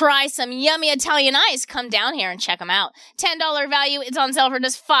try some yummy Italian ice, come down here and check them out. $10 value. It's on sale for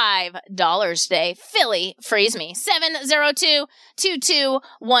just $5 today. Philly Freeze Me.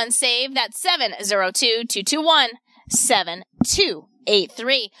 702-221-SAVE. That's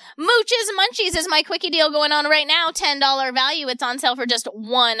 702-221-7283. Mooch's Munchies is my quickie deal going on right now. $10 value. It's on sale for just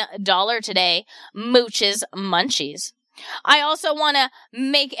 $1 today. Mooch's Munchies. I also want to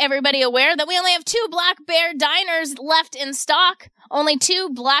make everybody aware that we only have 2 Black Bear Diners left in stock. Only 2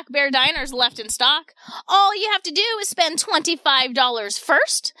 Black Bear Diners left in stock. All you have to do is spend $25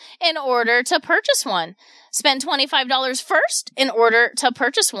 first in order to purchase one. Spend $25 first in order to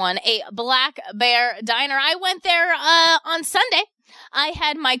purchase one. A Black Bear Diner. I went there on Sunday. I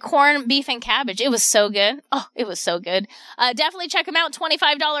had my corned beef and cabbage. It was so good. Oh, it was so good. Definitely check them out.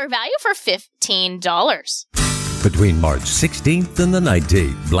 $25 value for $15. Between March 16th and the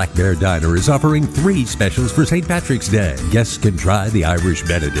 19th, Black Bear Diner is offering 3 specials for St. Patrick's Day. Guests can try the Irish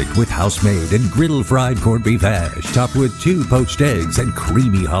Benedict with house-made and griddle-fried corned beef hash, topped with 2 poached eggs and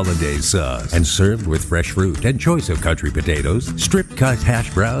creamy hollandaise sauce, and served with fresh fruit and choice of country potatoes, strip-cut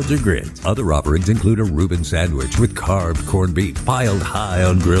hash browns, or grits. Other offerings include a Reuben sandwich with carved corned beef piled high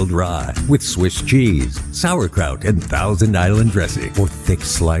on grilled rye, with Swiss cheese, sauerkraut, and Thousand Island dressing, or thick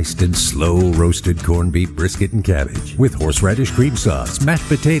sliced and slow-roasted corned beef brisket and cabbage, with horseradish cream sauce, mashed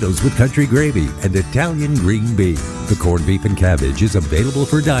potatoes with country gravy, and Italian green beans. The corned beef and cabbage is available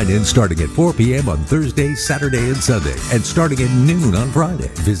for dine-in starting at 4 p.m. on Thursday, Saturday, and Sunday, and starting at noon on Friday.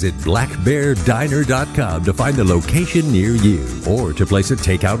 Visit blackbeardiner.com to find the location near you, or to place a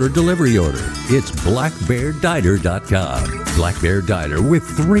takeout or delivery order. It's blackbeardiner.com. Black Bear Diner with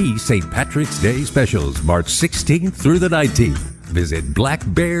 3 St. Patrick's Day specials, March 16th through the 19th. Visit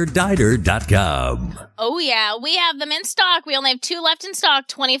blackbeardiner.com. Oh, yeah, we have them in stock. We only have 2 left in stock,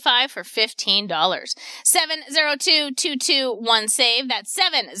 25 for $15. 702-221-SAVE. That's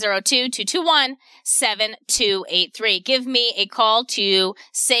 702-221-7283. Give me a call to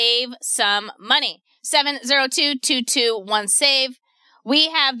save some money. 702-221-SAVE. We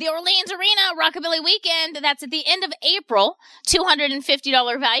have the Orleans Arena Rockabilly Weekend. That's at the end of April.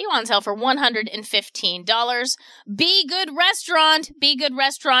 $250 value on sale for $115. Be Good Restaurant. Be Good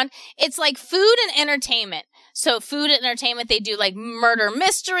Restaurant. It's like food and entertainment. So food and entertainment, they do like murder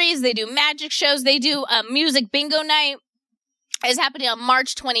mysteries. They do magic shows. They do a music bingo night. It's happening on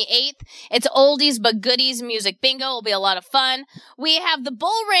March 28th. It's oldies but goodies music bingo. It'll be a lot of fun. We have the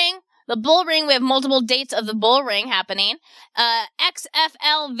Bull Ring. The Bull Ring, we have multiple dates of the Bull Ring happening.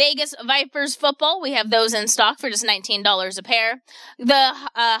 XFL Vegas Vipers football, we have those in stock for just $19 a pair. The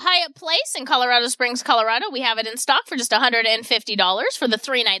Hyatt Place in Colorado Springs, Colorado, we have it in stock for just $150 for the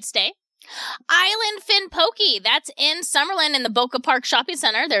 3-night stay. Island Fin Pokey, that's in Summerlin in the Boca Park Shopping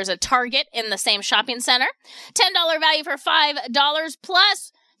Center. There's a Target in the same shopping center. $10 value for $5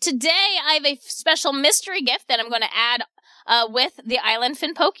 plus. Today, I have a special mystery gift that I'm going to add with the Island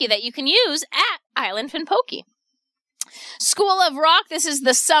Fin Pokey that you can use at Island Fin Pokey. School of Rock, this is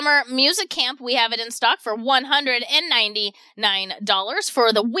the summer music camp. We have it in stock for $199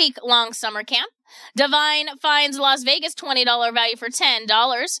 for the week-long summer camp. Divine Finds Las Vegas, $20 value for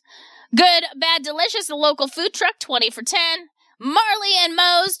 $10. Good, Bad, Delicious, the local food truck, 20 for $10. Marley and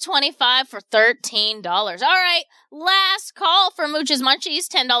Moe's, 25 for $13. All right, last call for Mooch's Munchies,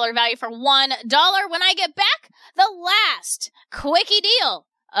 $10 value for $1. When I get back, the last quickie deal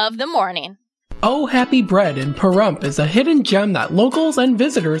of the morning. Oh Happy Bread in Pahrump is a hidden gem that locals and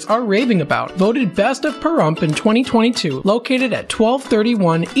visitors are raving about. Voted Best of Pahrump in 2022, located at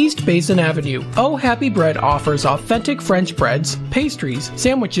 1231 East Basin Avenue. Oh Happy Bread offers authentic French breads, pastries,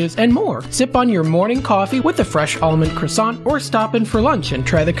 sandwiches, and more. Sip on your morning coffee with a fresh almond croissant, or stop in for lunch and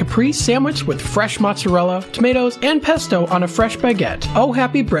try the caprese sandwich with fresh mozzarella, tomatoes, and pesto on a fresh baguette. Oh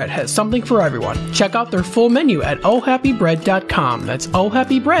Happy Bread has something for everyone. Check out their full menu at ohhappybread.com. That's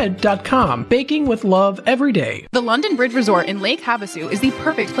ohhappybread.com. Baking with love every day. The London Bridge Resort in Lake Havasu is the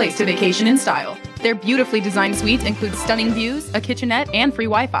perfect place to vacation in style. Their beautifully designed suites include stunning views, a kitchenette, and free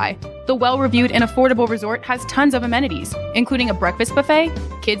Wi-Fi. The well-reviewed and affordable resort has tons of amenities, including a breakfast buffet,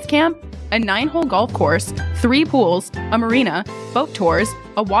 kids camp, a 9-hole golf course, 3 pools, a marina, boat tours,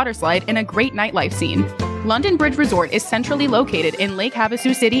 a water slide, and a great nightlife scene. London Bridge Resort is centrally located in Lake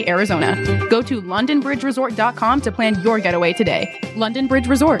Havasu City, Arizona. Go to londonbridgeresort.com to plan your getaway today. London Bridge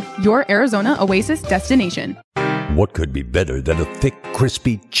Resort, your Arizona oasis destination. What could be better than a thick,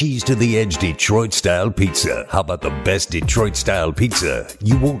 crispy, cheese-to-the-edge Detroit-style pizza? How about the best Detroit-style pizza?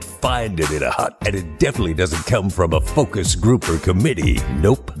 You won't find it in a hut, and it definitely doesn't come from a focus group or committee.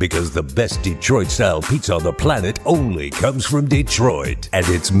 Nope, because the best Detroit-style pizza on the planet only comes from Detroit, and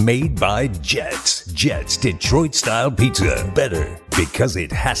it's made by Jets. Jets Detroit-style pizza. Better because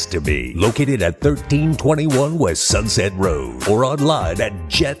it has to be. Located at 1321 West Sunset Road, or online at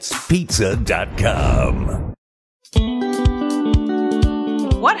jetspizza.com.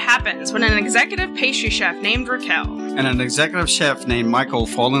 What happens when an executive pastry chef named Raquel and an executive chef named Michael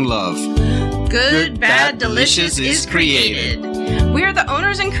fall in love? Good, Bad, Delicious is created. We are the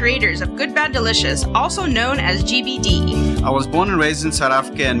owners and creators of Good, Bad, Delicious, also known as GBD. I was born and raised in South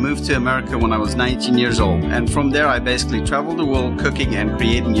Africa and moved to America when I was 19 years old. And from there, I basically traveled the world cooking and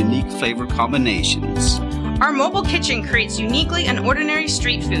creating unique flavor combinations. Our mobile kitchen creates uniquely unordinary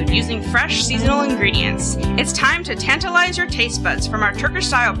street food using fresh seasonal ingredients. It's time to tantalize your taste buds from our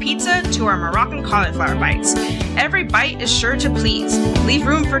Turkish-style pizza to our Moroccan cauliflower bites. Every bite is sure to please. Leave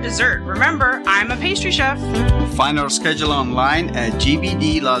room for dessert. Remember, I'm a pastry chef. Find our schedule online at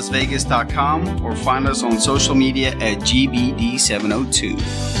gbdlasvegas.com or find us on social media at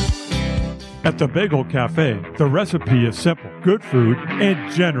gbd702. At the Bagel Cafe, the recipe is simple, good food,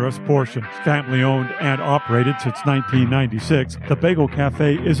 and generous portions. Family owned and operated since 1996, the Bagel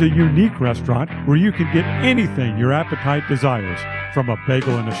Cafe is a unique restaurant where you can get anything your appetite desires. From a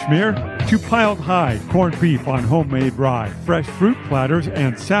bagel and a schmear to piled high corned beef on homemade rye, fresh fruit platters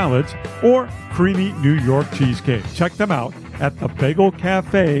and salads, or creamy New York cheesecake. Check them out at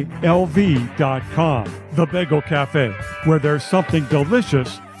thebagelcafeLV.com. The Bagel Cafe, where there's something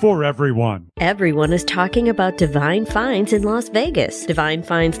delicious for everyone. Everyone is talking about Divine Finds in Las Vegas. Divine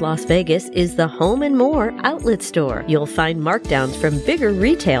Finds Las Vegas is the home and more outlet store. You'll find markdowns from bigger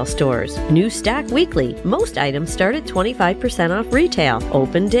retail stores. New stack weekly. Most items start at 25% off retail.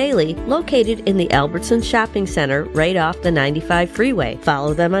 Open daily. Located in the Albertson Shopping Center right off the 95 freeway.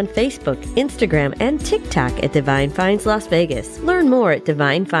 Follow them on Facebook, Instagram, and TikTok at Divine Finds Las Vegas. Learn more at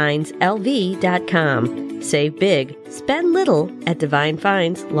DivineFindsLV.com. Save big, spend little at Divine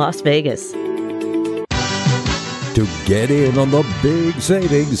Finds Las Vegas. To get in on the big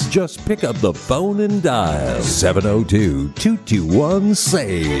savings, just pick up the phone and dial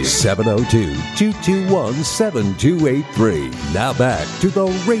 702-221-SAVE. 702-221-7283. Now back to the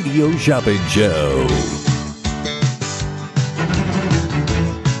Radio Shopping Show.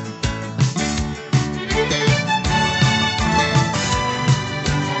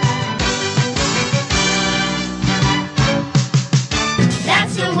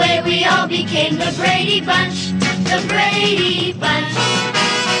 We all became the Brady Bunch, the Brady Bunch,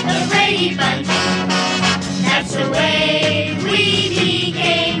 the Brady Bunch. That's the way we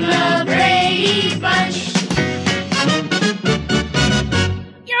became the Brady Bunch.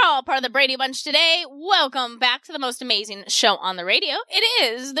 You're all part of the Brady Bunch today. Welcome back to the most amazing show on the radio. It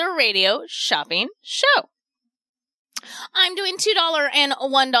is the Radio Shopping Show. I'm doing $2 and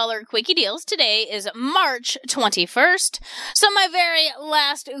 $1 quickie deals. Today is March 21st. So my very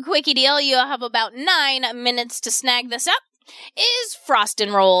last quickie deal, you have about 9 minutes to snag this up, is Frost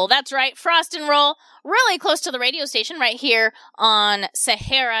and Roll. That's right, Frost and Roll, really close to the radio station right here on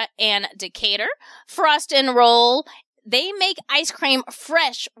Sahara and Decatur. Frost and Roll, they make ice cream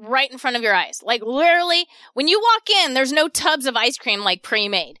fresh right in front of your eyes. Like literally, when you walk in, there's no tubs of ice cream like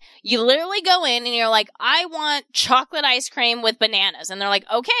pre-made. You literally go in and you're like, I want chocolate ice cream with bananas. And they're like,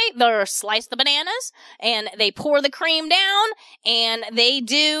 okay, they'll slice the bananas and they pour the cream down and they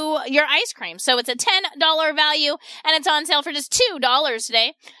do your ice cream. So it's a $10 value and it's on sale for just $2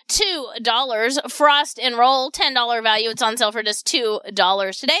 today. $2 Frost and Roll, $10 value. It's on sale for just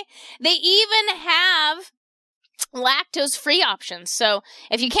 $2 today. They even have lactose-free options. So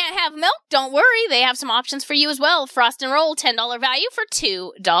if you can't have milk, don't worry. They have some options for you as well. Frost and Roll, $10 value for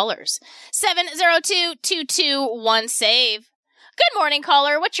 $2. 702-221-SAVE. Good morning,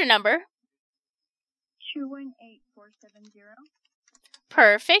 caller. What's your number? 218470.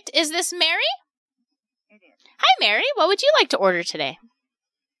 Perfect. Is this Mary? It is. Hi, Mary. What would you like to order today?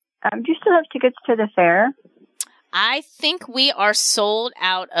 Do you still have tickets to the fair? I think we are sold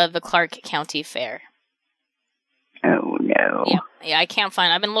out of the Clark County Fair. Oh, no. Yeah, I can't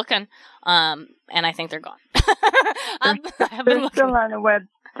find. I've been looking, and I think they're gone. They're still on the web.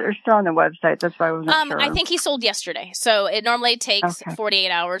 They're still on the website. That's why I wasn't sure. I think he sold yesterday, so it normally takes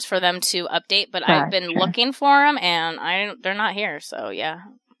 48 hours for them to update. But I've been looking for them, and they're not here. So yeah.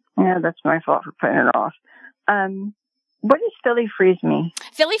 Yeah, that's my fault for putting it off. What is Philly Freeze Me?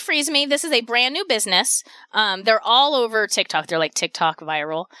 Philly Freeze Me, this is a brand new business. They're all over TikTok. They're like TikTok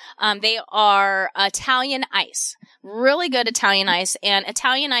viral. They are Italian ice. Really good Italian ice. And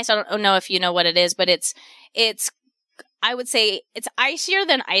Italian ice, I don't know if you know what it is, but it's I would say it's icier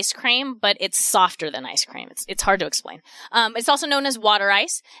than ice cream, but it's softer than ice cream. It's hard to explain. It's also known as water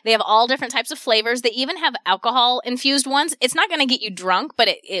ice. They have all different types of flavors. They even have alcohol infused ones. It's not going to get you drunk, but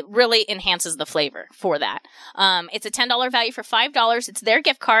it really enhances the flavor for that. It's a $10 value for $5. It's their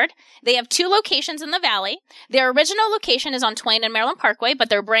gift card. They have 2 locations in the Valley. Their original location is on Twain and Maryland Parkway,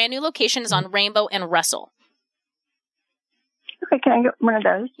 but their brand new location is on Rainbow and Russell. Okay, can I get one of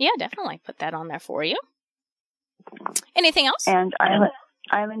those? Yeah, definitely. Put that on there for you. Anything else? And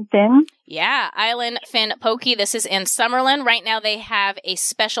Island Thin? Yeah, Island Fin Pokey. This is in Summerlin. Right now they have a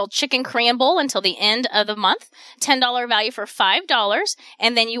special chicken Korean bowl until the end of the month. $10 value for $5.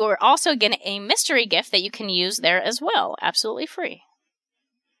 And then you are also getting a mystery gift that you can use there as well. Absolutely free.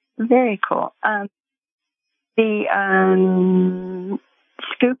 Very cool. The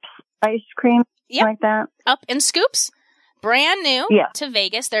Scoops ice cream, like that. Up in Scoops. Brand new to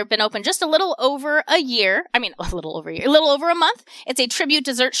Vegas. They've been open just a little over a year. I mean, a little over a month. It's a tribute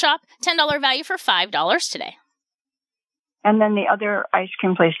dessert shop. $10 value for $5 today. And then the other ice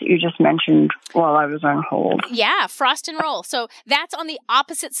cream place that you just mentioned while I was on hold. Yeah, Frost and Roll. So that's on the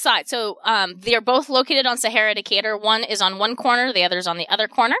opposite side. So they're both located on Sahara Decatur. One is on one corner, the other is on the other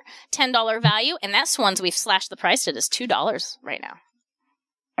corner. $10 value. And that's ones we've slashed the price to is $2 right now.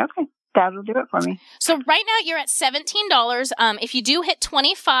 Okay. That'll do it for me. So right now you're at $17. If you do hit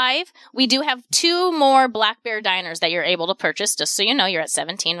 25, we do have 2 more Black Bear diners that you're able to purchase. Just so you know, you're at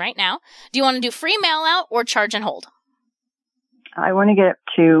 17 right now. Do you want to do free mail out or charge and hold? I want to be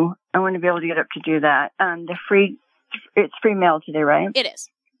able to get up to do that. It's free mail today, right? It is.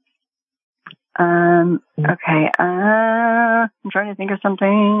 Okay. I'm trying to think of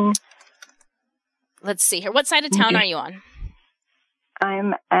something. Let's see here. What side of town are you on?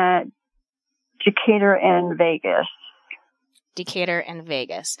 I'm at Decatur and Vegas. Decatur and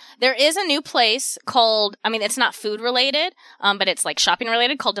Vegas. There is a new place called, it's not food related, but it's like shopping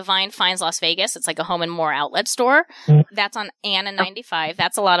related, called Divine Finds Las Vegas. It's like a Home and More outlet store. That's on Ann and 95.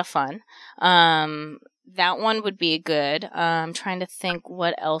 That's a lot of fun. That one would be good. I'm trying to think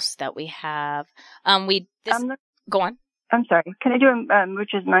what else that we have. Go on. I'm sorry. Can I do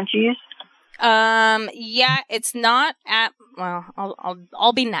Mooch's Munchies? Yeah, it's not at,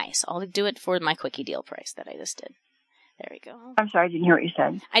 I'll be nice. I'll do it for my quickie deal price that I just did. There we go. I'm sorry, I didn't hear what you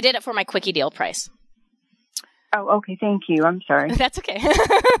said. I did it for my quickie deal price. Oh, okay. Thank you. I'm sorry. That's okay.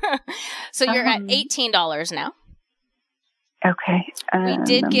 So you're at $18 now. Okay. We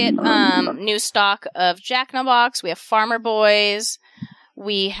did get new stock of Jack in the Box. We have Farmer Boys.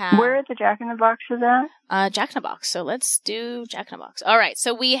 We have... Where are the Jack in the Boxes at? Jack in the Box. So let's do Jack in the Box. All right.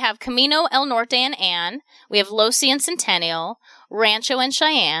 So we have Camino, El Norte, and Ann. We have Losi and Centennial, Rancho and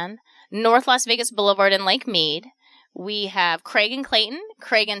Cheyenne, North Las Vegas Boulevard and Lake Mead. We have Craig and Clayton,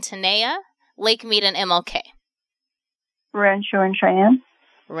 Craig and Tenaya, Lake Mead and MLK. Rancho and Cheyenne.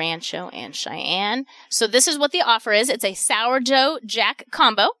 Rancho and Cheyenne. So this is what the offer is. It's a sourdough jack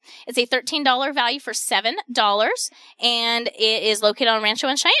combo. It's a $13 value for $7, and it is located on Rancho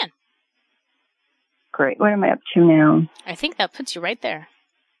and Cheyenne. Great. What am I up to now? I think that puts you right there.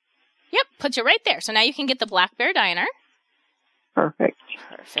 Yep, puts you right there. So now you can get the Black Bear Diner. Perfect.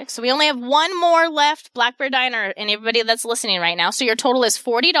 So we only have one more left, Black Bear Diner, and everybody that's listening right now. So your total is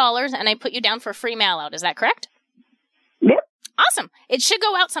 $40, and I put you down for free mail out. Is that correct? Yep. Awesome. It should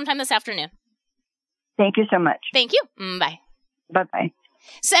go out sometime this afternoon. Thank you so much. Thank you. Bye. Bye-bye.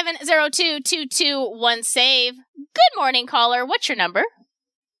 702-221-SAVE. Good morning, caller. What's your number?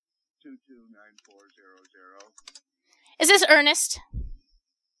 229400. Is this Ernest?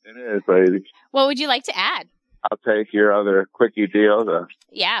 It is, lady. What would you like to add? I'll take your other quickie deal.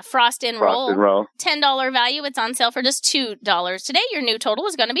 Yeah, Frost and Roll. $10 value. It's on sale for just $2 today. Your new total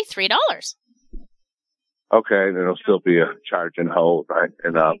is going to be $3. Okay, then it'll still be a charge and hold, right?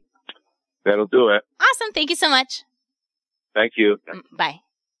 And that'll do it. Awesome. Thank you so much. Thank you. Bye.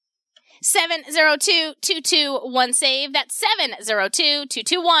 702-221-SAVE. That's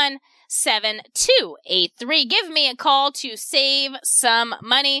 702-221-7283. Give me a call to save some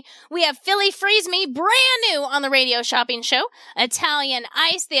money. We have Philly Freeze Me, brand new on the radio shopping show. Italian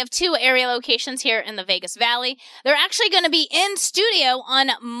Ice. They have 2 area locations here in the Vegas Valley. They're actually going to be in studio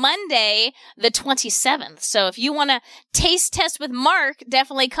on Monday, the 27th. So if you want to taste test with Mark,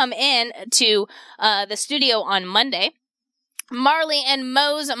 definitely come in to the studio on Monday. Marley and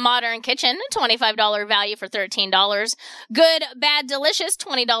Moe's Modern Kitchen, $25 value for $13. Good, Bad, Delicious,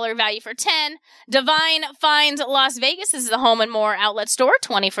 $20 value for $10. Divine Finds Las Vegas, this is the Home and More outlet store,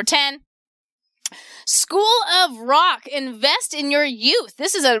 $20 for $10. School of Rock, invest in your youth.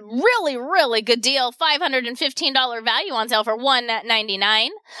 This is a really, really good deal. $515 value on sale for $199.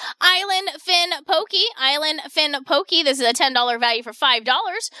 Island Fin Pokey, this is a $10 value for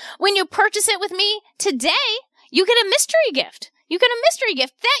 $5. When you purchase it with me today, you get a mystery gift. You get a mystery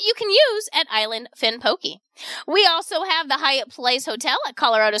gift that you can use at Island Fin Pokey. We also have the Hyatt Place Hotel at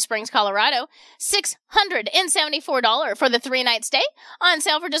Colorado Springs, Colorado. $674 for the 3-night stay, on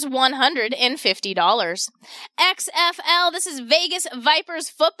sale for just $150. XFL, this is Vegas Vipers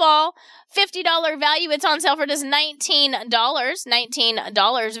football. $50 value. It's on sale for just $19.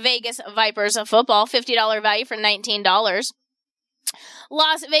 $19. Vegas Vipers football. $50 value for $19.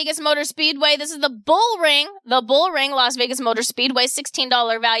 Las Vegas Motor Speedway. This is the Bull Ring. The Bull Ring, Las Vegas Motor Speedway,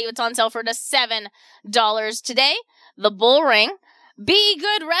 $16 value. It's on sale for just $7 today. The Bull Ring. Be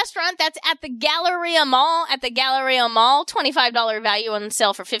Good Restaurant, that's at the Galleria Mall. At the Galleria Mall, $25 value on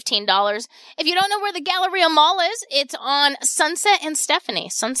sale for $15. If you don't know where the Galleria Mall is, it's on Sunset and Stephanie.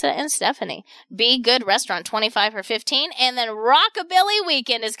 Sunset and Stephanie. Be Good Restaurant, $25 for $15. And then Rockabilly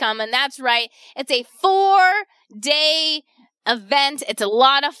Weekend is coming. That's right. It's a 4-day event. It's a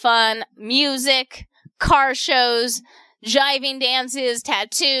lot of fun. Music, car shows, jiving dances,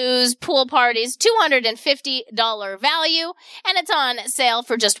 tattoos, pool parties, $250 value, and it's on sale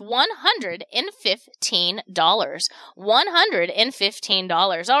for just $115.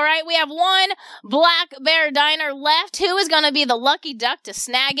 $115. All right, we have one Black Bear Diner left. Who is going to be the lucky duck to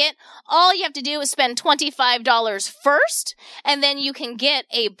snag it? All you have to do is spend $25 first, and then you can get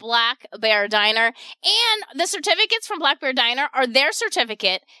a Black Bear Diner. And the certificates from Black Bear Diner are their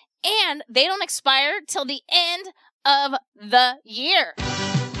certificate, and they don't expire till the end of the year.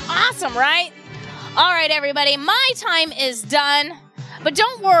 Awesome, right? All right, everybody, my time is done. But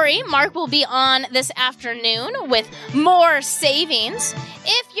don't worry, Mark will be on this afternoon with more savings.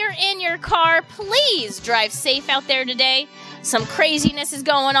 If you're in your car, please drive safe out there today. Some craziness is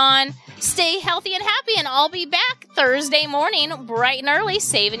going on. Stay healthy and happy, and I'll be back Thursday morning bright and early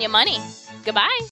saving you money. Goodbye.